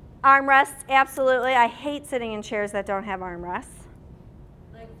 Armrests, absolutely. I hate sitting in chairs that don't have armrests.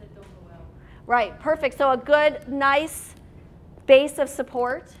 Legs that don't go out. Right, perfect. So a good, nice base of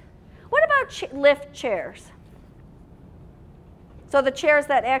support. What about lift chairs? So the chairs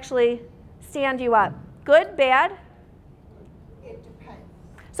that actually stand you up. Good, bad? It depends.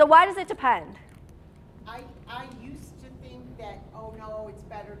 So why does it depend? I used to think that, oh no, it's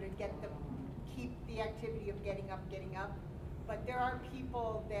better to keep the activity of getting up. But there are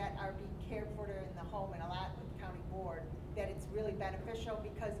people that are being cared for in the home, and a lot with the county board, that it's really beneficial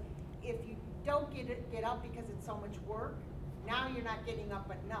because if you don't get up because it's so much work, now you're not getting up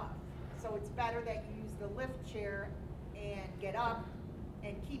enough. So it's better that you use the lift chair and get up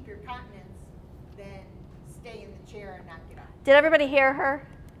and keep your continence than stay in the chair and not get up. Did everybody hear her?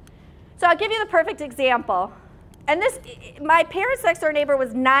 So I'll give you the perfect example. And my parents' next door neighbor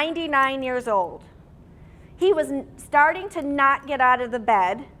was 99 years old. He was starting to not get out of the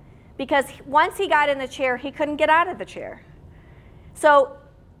bed because once he got in the chair, he couldn't get out of the chair. So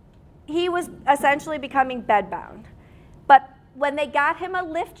he was essentially becoming bedbound. But when they got him a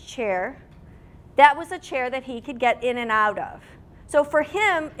lift chair, that was a chair that he could get in and out of. So for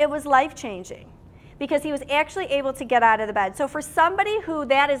him, it was life-changing. because he was actually able to get out of the bed. So for somebody who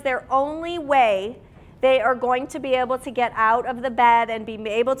that is their only way they are going to be able to get out of the bed and be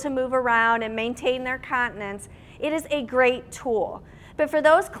able to move around and maintain their continence, it is a great tool. But for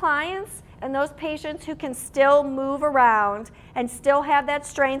those clients and those patients who can still move around and still have that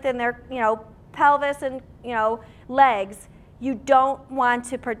strength in their pelvis and legs, you don't want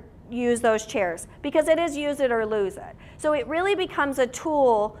to use those chairs, because it is use it or lose it. So it really becomes a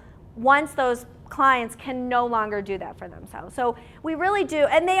tool once those clients can no longer do that for themselves. So we really do,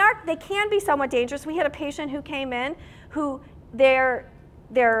 and they can be somewhat dangerous. We had a patient who came in who their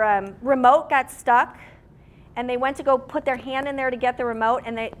remote got stuck, and they went to go put their hand in there to get the remote,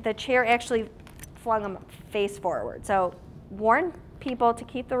 and the chair actually flung them face forward. So warn people to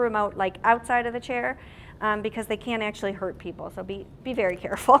keep the remote like outside of the chair, because they can actually hurt people. So be very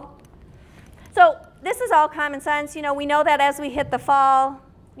careful. So this is all common sense. We know that as we hit the fall,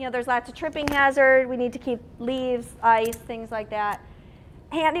 there's lots of tripping hazard. We need to keep leaves, ice, things like that.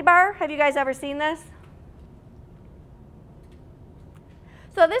 Handy bar, have you guys ever seen this?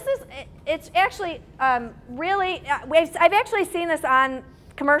 So this is, it's actually really, I've actually seen this on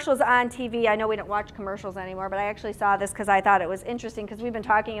commercials on TV. I know we don't watch commercials anymore, but I actually saw this because I thought it was interesting, because we've been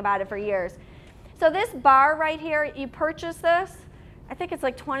talking about it for years. So this bar right here, you purchase this. I think it's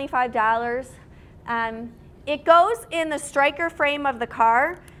like $25. It goes in the striker frame of the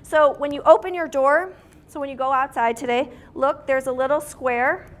car. So when you open your door, so when you go outside today, look, there's a little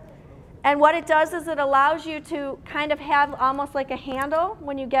square. And what it does is it allows you to kind of have almost like a handle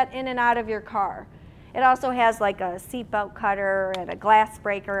when you get in and out of your car. It also has like a seatbelt cutter and a glass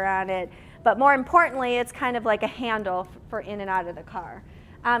breaker on it. But more importantly, it's kind of like a handle for in and out of the car.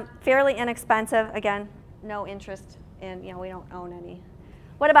 Fairly inexpensive. Again, no interest in, we don't own any.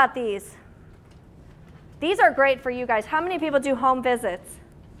 What about these? These are great for you guys. How many people do home visits?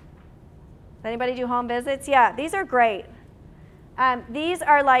 Does anybody do home visits? Yeah, these are great. These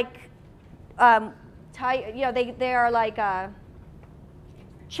are like, they are like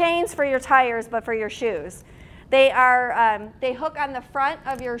chains for your tires, but for your shoes. They are, they hook on the front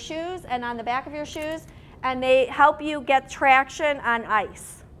of your shoes and on the back of your shoes, and they help you get traction on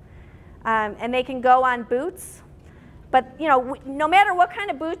ice. And they can go on boots. But no matter what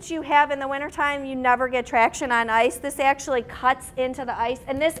kind of boots you have in the wintertime, you never get traction on ice. This actually cuts into the ice,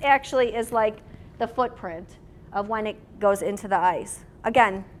 and this actually is like the footprint of when it goes into the ice.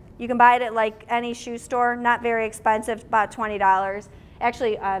 Again, you can buy it at like any shoe store, not very expensive, about $20.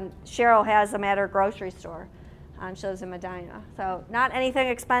 Actually, Cheryl has them at her grocery store. She lives in Medina. So not anything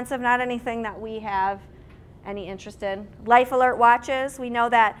expensive, not anything that we have any interest in. Life Alert watches, we know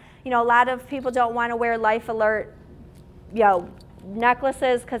that a lot of people don't want to wear Life Alert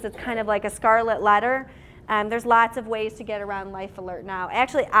necklaces because it's kind of like a scarlet letter. There's lots of ways to get around Life Alert now.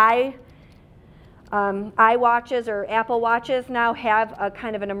 Actually, iWatches or Apple Watches now have a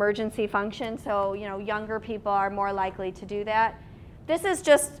kind of an emergency function, so younger people are more likely to do that. This is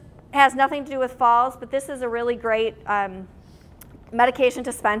just has nothing to do with falls, but this is a really great medication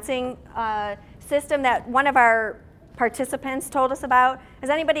dispensing system that one of our participants told us about. Has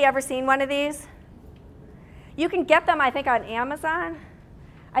anybody ever seen one of these? You can get them, I think, on Amazon.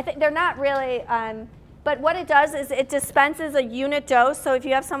 I think they're not really, but what it does is it dispenses a unit dose. So if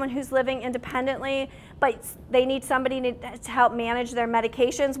you have someone who's living independently, but they need somebody to help manage their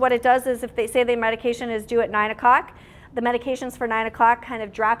medications, what it does is if they say their medication is due at 9 o'clock, the medications for 9 o'clock kind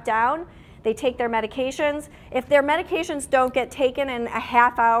of drop down. They take their medications. If their medications don't get taken in a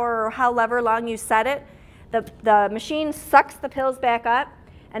half hour or however long you set it, the machine sucks the pills back up,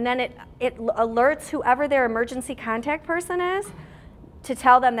 and then it alerts whoever their emergency contact person is to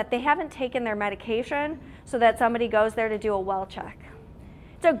tell them that they haven't taken their medication, so that somebody goes there to do a well check.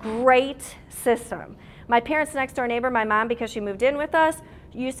 It's a great system. My parents' next door neighbor, my mom, because she moved in with us,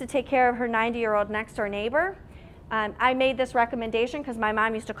 used to take care of her 90-year-old next door neighbor. I made this recommendation because my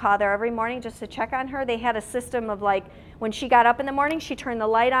mom used to call there every morning just to check on her. They had a system of like, when she got up in the morning, she turned the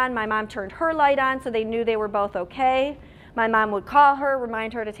light on, my mom turned her light on, so they knew they were both okay. My mom would call her,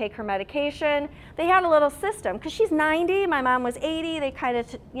 remind her to take her medication. They had a little system, because she's 90, my mom was 80, they kind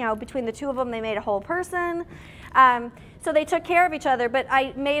of, between the two of them, they made a whole person. So they took care of each other, but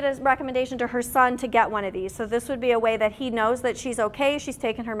I made a recommendation to her son to get one of these. So this would be a way that he knows that she's okay, she's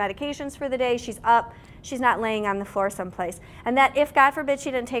taken her medications for the day, she's up, she's not laying on the floor someplace. And that if, God forbid,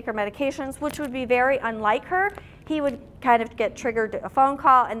 she didn't take her medications, which would be very unlike her, he would kind of get triggered a phone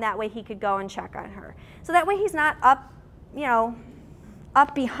call, and that way he could go and check on her. So that way he's not up,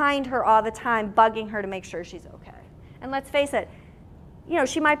 up behind her all the time, bugging her to make sure she's okay. And let's face it,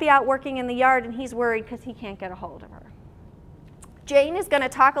 she might be out working in the yard and he's worried because he can't get a hold of her. Jane is going to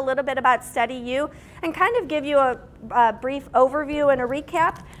talk a little bit about Steady You and kind of give you a brief overview and a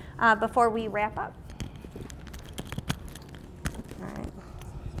recap before we wrap up. All right.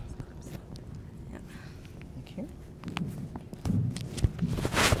 Thank you.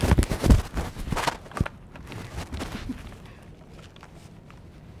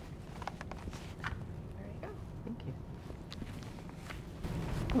 There you go. Thank you.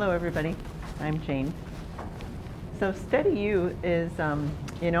 Hello, everybody. I'm Jane. So Steady You is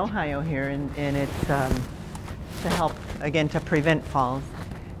in Ohio here, and it's to help, again, to prevent falls.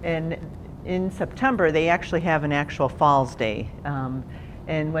 And in September, they actually have an actual Falls Day.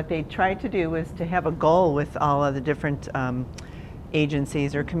 And what they tried to do was to have a goal with all of the different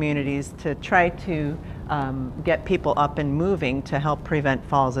agencies or communities to try to get people up and moving to help prevent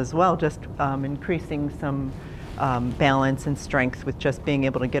falls as well, just increasing some balance and strength with just being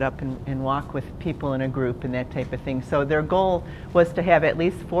able to get up and walk with people in a group and that type of thing. So their goal was to have at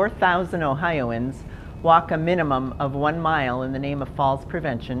least 4,000 Ohioans walk a minimum of 1 mile in the name of falls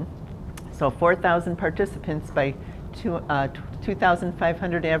prevention. So 4,000 participants by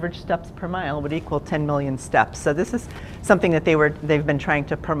 2,500 average steps per mile would equal 10 million steps. So this is something that they've been trying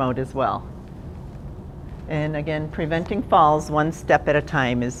to promote as well. And again, preventing falls 1 step at a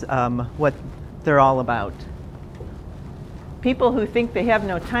time is what they're all about. People who think they have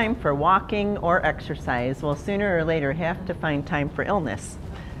no time for walking or exercise will sooner or later have to find time for illness.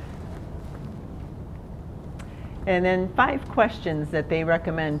 And then 5 questions that they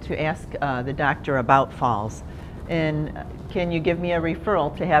recommend to ask the doctor about falls. And can you give me a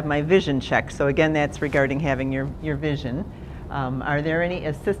referral to have my vision checked? So again, that's regarding having your vision. Are there any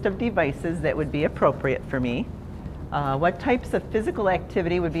assistive devices that would be appropriate for me? What types of physical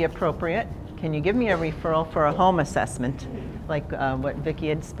activity would be appropriate? Can you give me a referral for a home assessment, like what Vicki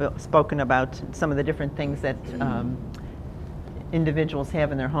had spoken about, some of the different things that individuals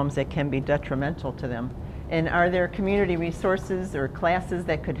have in their homes that can be detrimental to them? And are there community resources or classes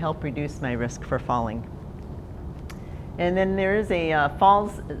that could help reduce my risk for falling? And then there is a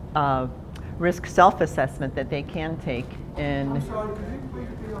falls risk self-assessment that they can take. And I'm sorry, could you please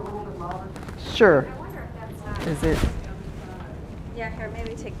be a little bit louder? Sure. I wonder if that's not. Is it? Yeah, here,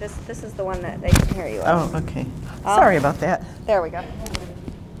 maybe take this. This is the one that they can hear you on. Oh, okay. Sorry about that. There we go.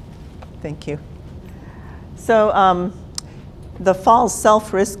 Thank you. So the falls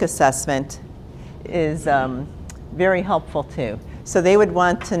self-risk assessment is very helpful too. So they would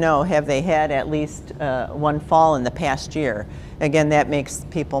want to know, have they had at least 1 fall in the past year? Again, that makes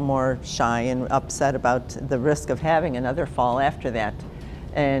people more shy and upset about the risk of having another fall after that.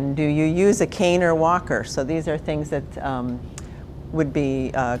 And do you use a cane or walker? So these are things that would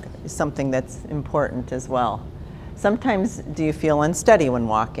be something that's important as well. Sometimes do you feel unsteady when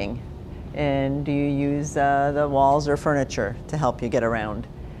walking? And do you use the walls or furniture to help you get around?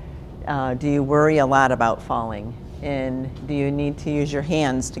 Do you worry a lot about falling? And do you need to use your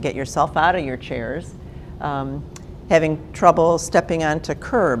hands to get yourself out of your chairs? Having trouble stepping onto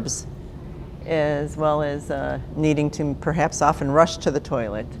curbs, as well as needing to perhaps often rush to the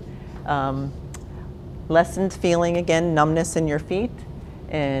toilet. Lessened feeling, again, numbness in your feet.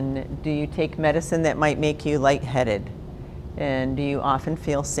 And do you take medicine that might make you lightheaded? And do you often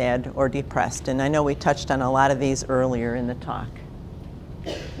feel sad or depressed? And I know we touched on a lot of these earlier in the talk.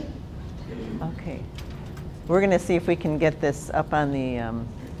 Okay, we're going to see if we can get this up on the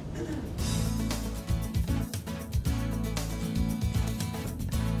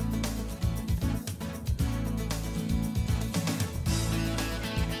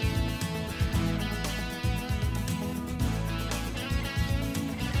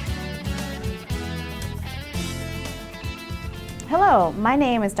Hello, my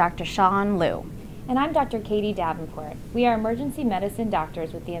name is Dr. Sean Liu. And I'm Dr. Katie Davenport. We are emergency medicine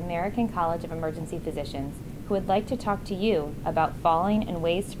doctors with the American College of Emergency Physicians who would like to talk to you about falling and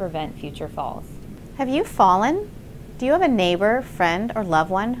ways to prevent future falls. Have you fallen? Do you have a neighbor, friend, or loved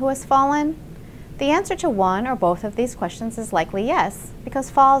one who has fallen? The answer to one or both of these questions is likely yes, because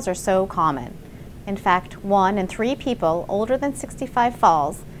falls are so common. In fact, 1 in 3 people older than 65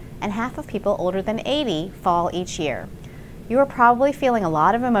 falls, and half of people older than 80 fall each year. You are probably feeling a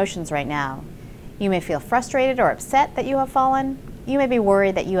lot of emotions right now. You may feel frustrated or upset that you have fallen. You may be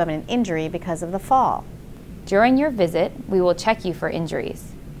worried that you have an injury because of the fall. During your visit, we will check you for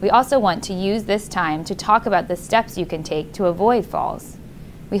injuries. We also want to use this time to talk about the steps you can take to avoid falls.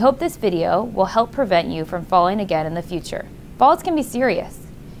 We hope this video will help prevent you from falling again in the future. Falls can be serious.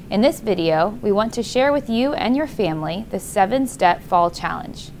 In this video, we want to share with you and your family the 7-step fall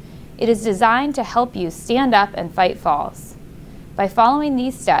challenge. It is designed to help you stand up and fight falls. By following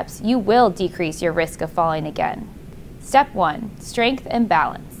these steps, you will decrease your risk of falling again. Step 1, strength and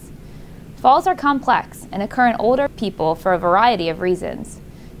balance. Falls are complex and occur in older people for a variety of reasons,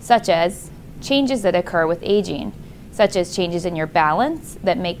 such as changes that occur with aging, such as changes in your balance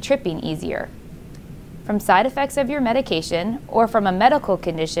that make tripping easier, from side effects of your medication, or from a medical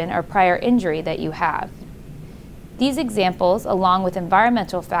condition or prior injury that you have. These examples, along with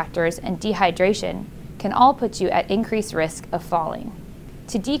environmental factors and dehydration, can all put you at increased risk of falling.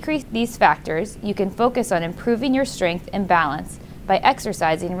 To decrease these factors, you can focus on improving your strength and balance by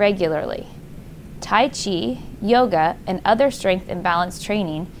exercising regularly. Tai Chi, yoga, and other strength and balance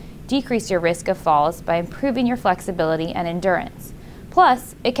training decrease your risk of falls by improving your flexibility and endurance.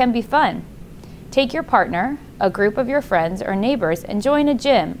 Plus, it can be fun. Take your partner, a group of your friends or neighbors, and join a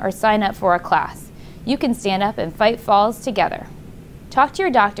gym or sign up for a class. You can stand up and fight falls together. Talk to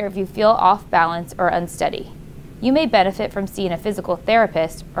your doctor if you feel off balance or unsteady. You may benefit from seeing a physical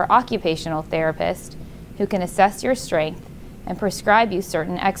therapist or occupational therapist who can assess your strength and prescribe you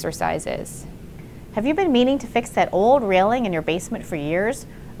certain exercises. Have you been meaning to fix that old railing in your basement for years,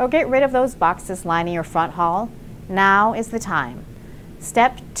 or get rid of those boxes lining your front hall? Now is the time.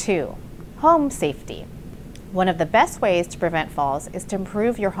 Step 2, home safety. One of the best ways to prevent falls is to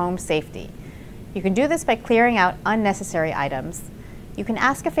improve your home safety. You can do this by clearing out unnecessary items. You can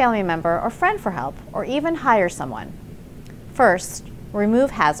ask a family member or friend for help, or even hire someone. First,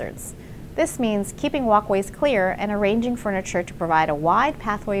 remove hazards. This means keeping walkways clear and arranging furniture to provide a wide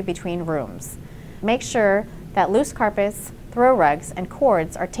pathway between rooms. Make sure that loose carpets, throw rugs, and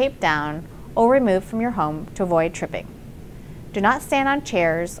cords are taped down or removed from your home to avoid tripping. Do not stand on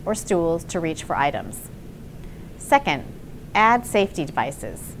chairs or stools to reach for items. Second, add safety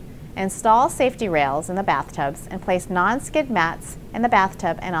devices. Install safety rails in the bathtubs and place non-skid mats in the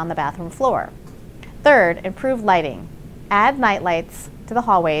bathtub and on the bathroom floor. Third, improve lighting. Add night lights to the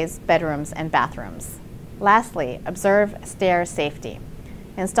hallways, bedrooms, and bathrooms. Lastly, observe stair safety.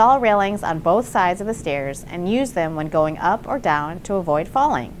 Install railings on both sides of the stairs and use them when going up or down to avoid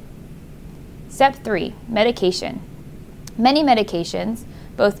falling. Step 3, medication. Many medications,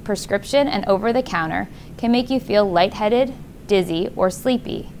 both prescription and over-the-counter, can make you feel lightheaded, dizzy, or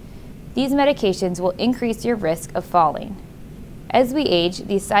sleepy. These medications will increase your risk of falling. As we age,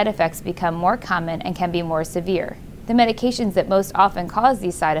 these side effects become more common and can be more severe. The medications that most often cause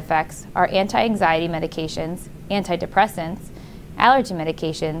these side effects are anti-anxiety medications, antidepressants, allergy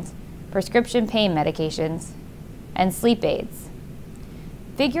medications, prescription pain medications, and sleep aids.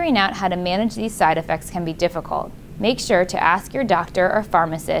 Figuring out how to manage these side effects can be difficult. Make sure to ask your doctor or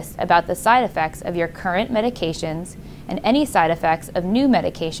pharmacist about the side effects of your current medications and any side effects of new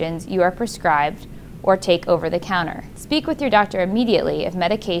medications you are prescribed or take over the counter. Speak with your doctor immediately if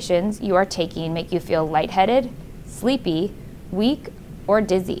medications you are taking make you feel lightheaded, sleepy, weak, or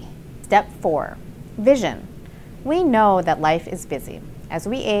dizzy. Step 4, vision. We know that life is busy. As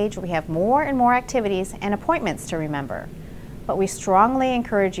we age, we have more and more activities and appointments to remember, but we strongly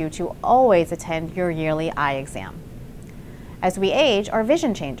encourage you to always attend your yearly eye exam. As we age, our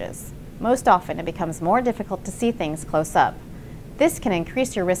vision changes. Most often, it becomes more difficult to see things close up. This can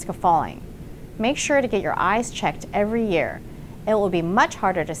increase your risk of falling. Make sure to get your eyes checked every year. It will be much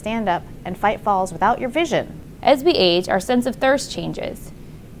harder to stand up and fight falls without your vision. As we age, our sense of thirst changes.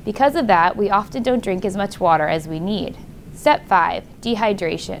 Because of that, we often don't drink as much water as we need. Step 5,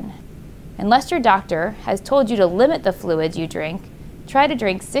 dehydration. Unless your doctor has told you to limit the fluids you drink, try to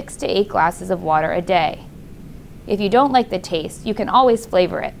drink 6 to 8 glasses of water a day. If you don't like the taste, you can always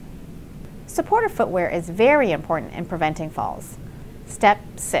flavor it. Supportive footwear is very important in preventing falls. Step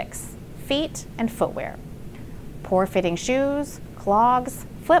 6, feet and footwear. Poor fitting shoes, clogs,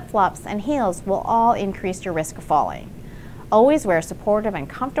 flip-flops, and heels will all increase your risk of falling. Always wear supportive and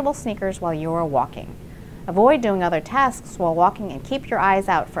comfortable sneakers while you are walking. Avoid doing other tasks while walking and keep your eyes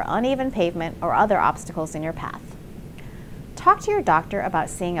out for uneven pavement or other obstacles in your path. Talk to your doctor about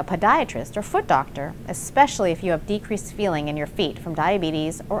seeing a podiatrist or foot doctor, especially if you have decreased feeling in your feet from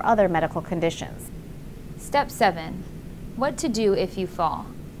diabetes or other medical conditions. Step 7, what to do if you fall.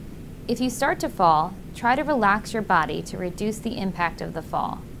 If you start to fall, try to relax your body to reduce the impact of the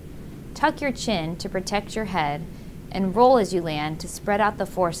fall. Tuck your chin to protect your head and roll as you land to spread out the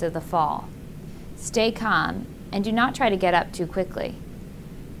force of the fall. Stay calm and do not try to get up too quickly.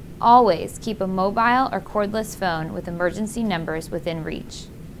 Always keep a mobile or cordless phone with emergency numbers within reach.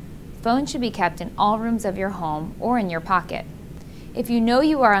 Phones should be kept in all rooms of your home or in your pocket. If you know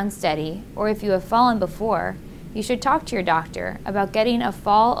you are unsteady or if you have fallen before, you should talk to your doctor about getting a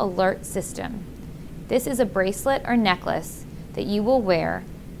fall alert system. This is a bracelet or necklace that you will wear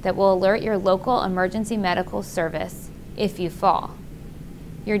that will alert your local emergency medical service if you fall.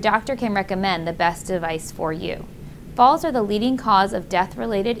 Your doctor can recommend the best device for you. Falls are the leading cause of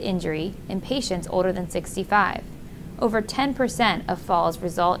death-related injury in patients older than 65. Over 10% of falls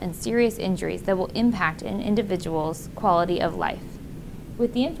result in serious injuries that will impact an individual's quality of life.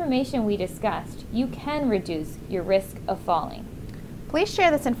 With the information we discussed, you can reduce your risk of falling. Please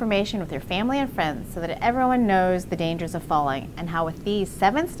share this information with your family and friends so that everyone knows the dangers of falling and how with these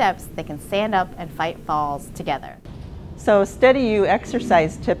 7 steps they can stand up and fight falls together. So Steady You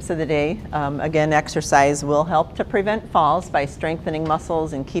exercise tips of the day. Again, exercise will help to prevent falls by strengthening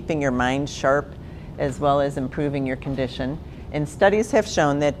muscles and keeping your mind sharp, as well as improving your condition. And studies have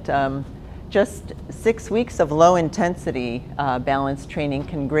shown that just 6 weeks of low intensity balance training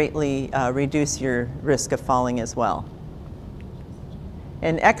can greatly reduce your risk of falling as well.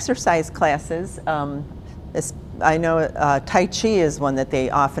 And exercise classes, I know Tai Chi is one that they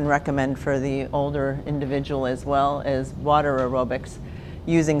often recommend for the older individual, as well as water aerobics.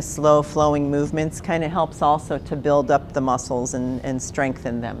 Using slow flowing movements kind of helps also to build up the muscles and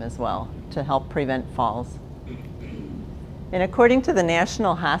strengthen them as well to help prevent falls. And according to the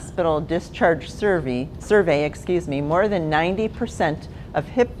National Hospital Discharge Survey, more than 90% of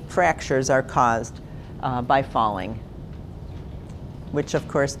hip fractures are caused by falling, which of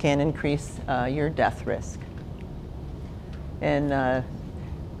course can increase your death risk. And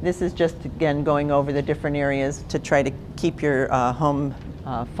this is just, again, going over the different areas to try to keep your home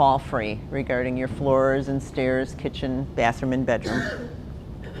fall-free regarding your floors and stairs, kitchen, bathroom, and bedroom.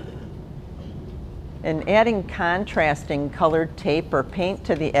 And adding contrasting colored tape or paint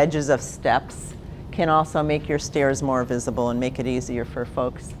to the edges of steps can also make your stairs more visible and make it easier for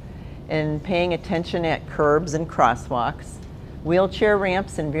folks. And paying attention at curbs and crosswalks. Wheelchair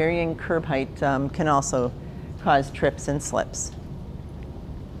ramps and varying curb height can also cause trips and slips.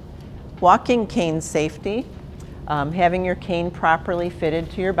 Walking cane safety, having your cane properly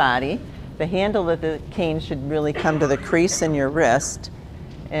fitted to your body. The handle of the cane should really come to the crease in your wrist.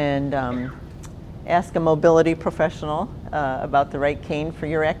 And ask a mobility professional about the right cane for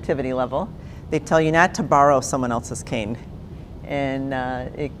your activity level. They tell you not to borrow someone else's cane. And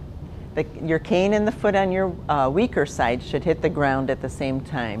your cane and the foot on your weaker side should hit the ground at the same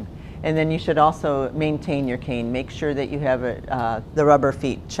time. And then you should also maintain your cane. Make sure that you have the rubber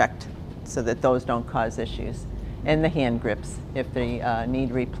feet checked so that those don't cause issues. And the hand grips if they need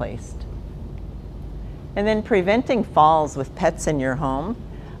replaced. And then preventing falls with pets in your home.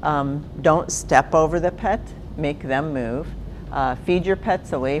 Don't step over the pet, make them move. Feed your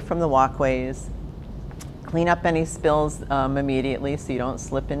pets away from the walkways. Clean up any spills immediately so you don't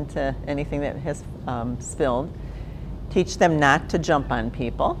slip into anything that has spilled. Teach them not to jump on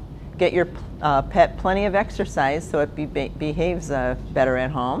people. Get your pet plenty of exercise so it behaves better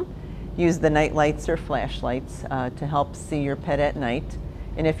at home. Use the night lights or flashlights to help see your pet at night.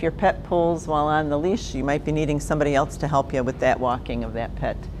 And if your pet pulls while on the leash, you might be needing somebody else to help you with that walking of that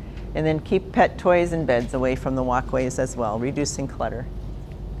pet. And then keep pet toys and beds away from the walkways as well, reducing clutter.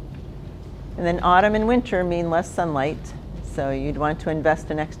 And then autumn and winter mean less sunlight, so you'd want to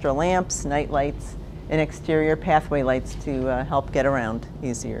invest in extra lamps, night lights, and exterior pathway lights to help get around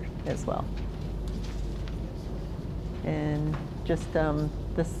easier as well. And just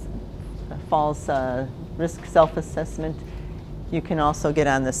this falls risk self-assessment. You can also get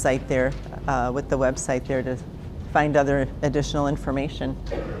on the site there with the website there to find other additional information.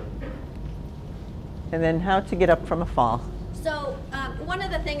 And then how to get up from a fall. So one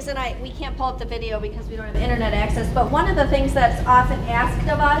of the things that we can't pull up the video because we don't have internet access, but one of the things that's often asked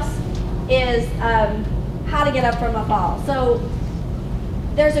of us is how to get up from a fall. So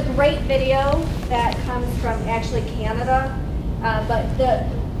there's a great video that comes from actually Canada, but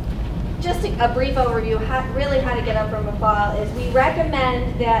just a brief overview, really how to get up from a fall is we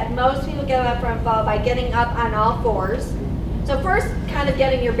recommend that most people get up from a fall by getting up on all fours. So first, kind of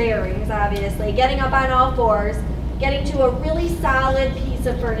getting your bearings, obviously, getting up on all fours, getting to a really solid piece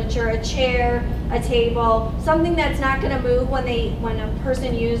of furniture, a chair, a table, something that's not going to move when a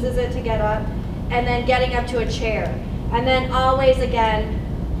person uses it to get up, and then getting up to a chair. And then always, again,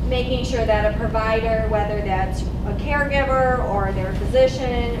 making sure that a provider, whether that's a caregiver or their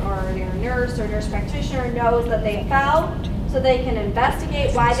physician or their nurse or nurse practitioner, knows that they fell so they can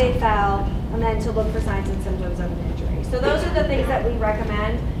investigate why they fell and then to look for signs and symptoms of an injury. So those are the things that we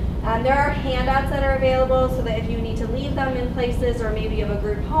recommend. There are handouts that are available so that if you need to leave them in places or maybe you have a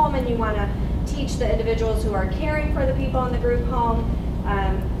group home and you want to teach the individuals who are caring for the people in the group home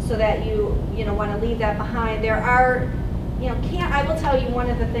so that you want to leave that behind. There are, I will tell you one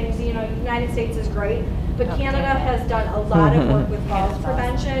of the things, the United States is great, but Canada has done a lot of work with falls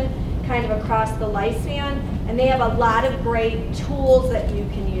prevention, kind of across the lifespan, and they have a lot of great tools that you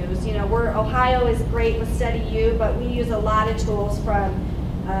can use. You know, Ohio is great with SteadyU, but we use a lot of tools from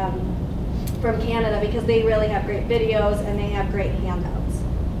Canada because they really have great videos and they have great handouts.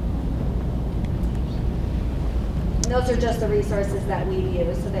 And those are just the resources that we've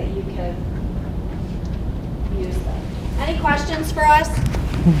used so that you can use them. Any questions for us?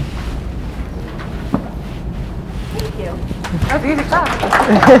 Thank you. That was easy class.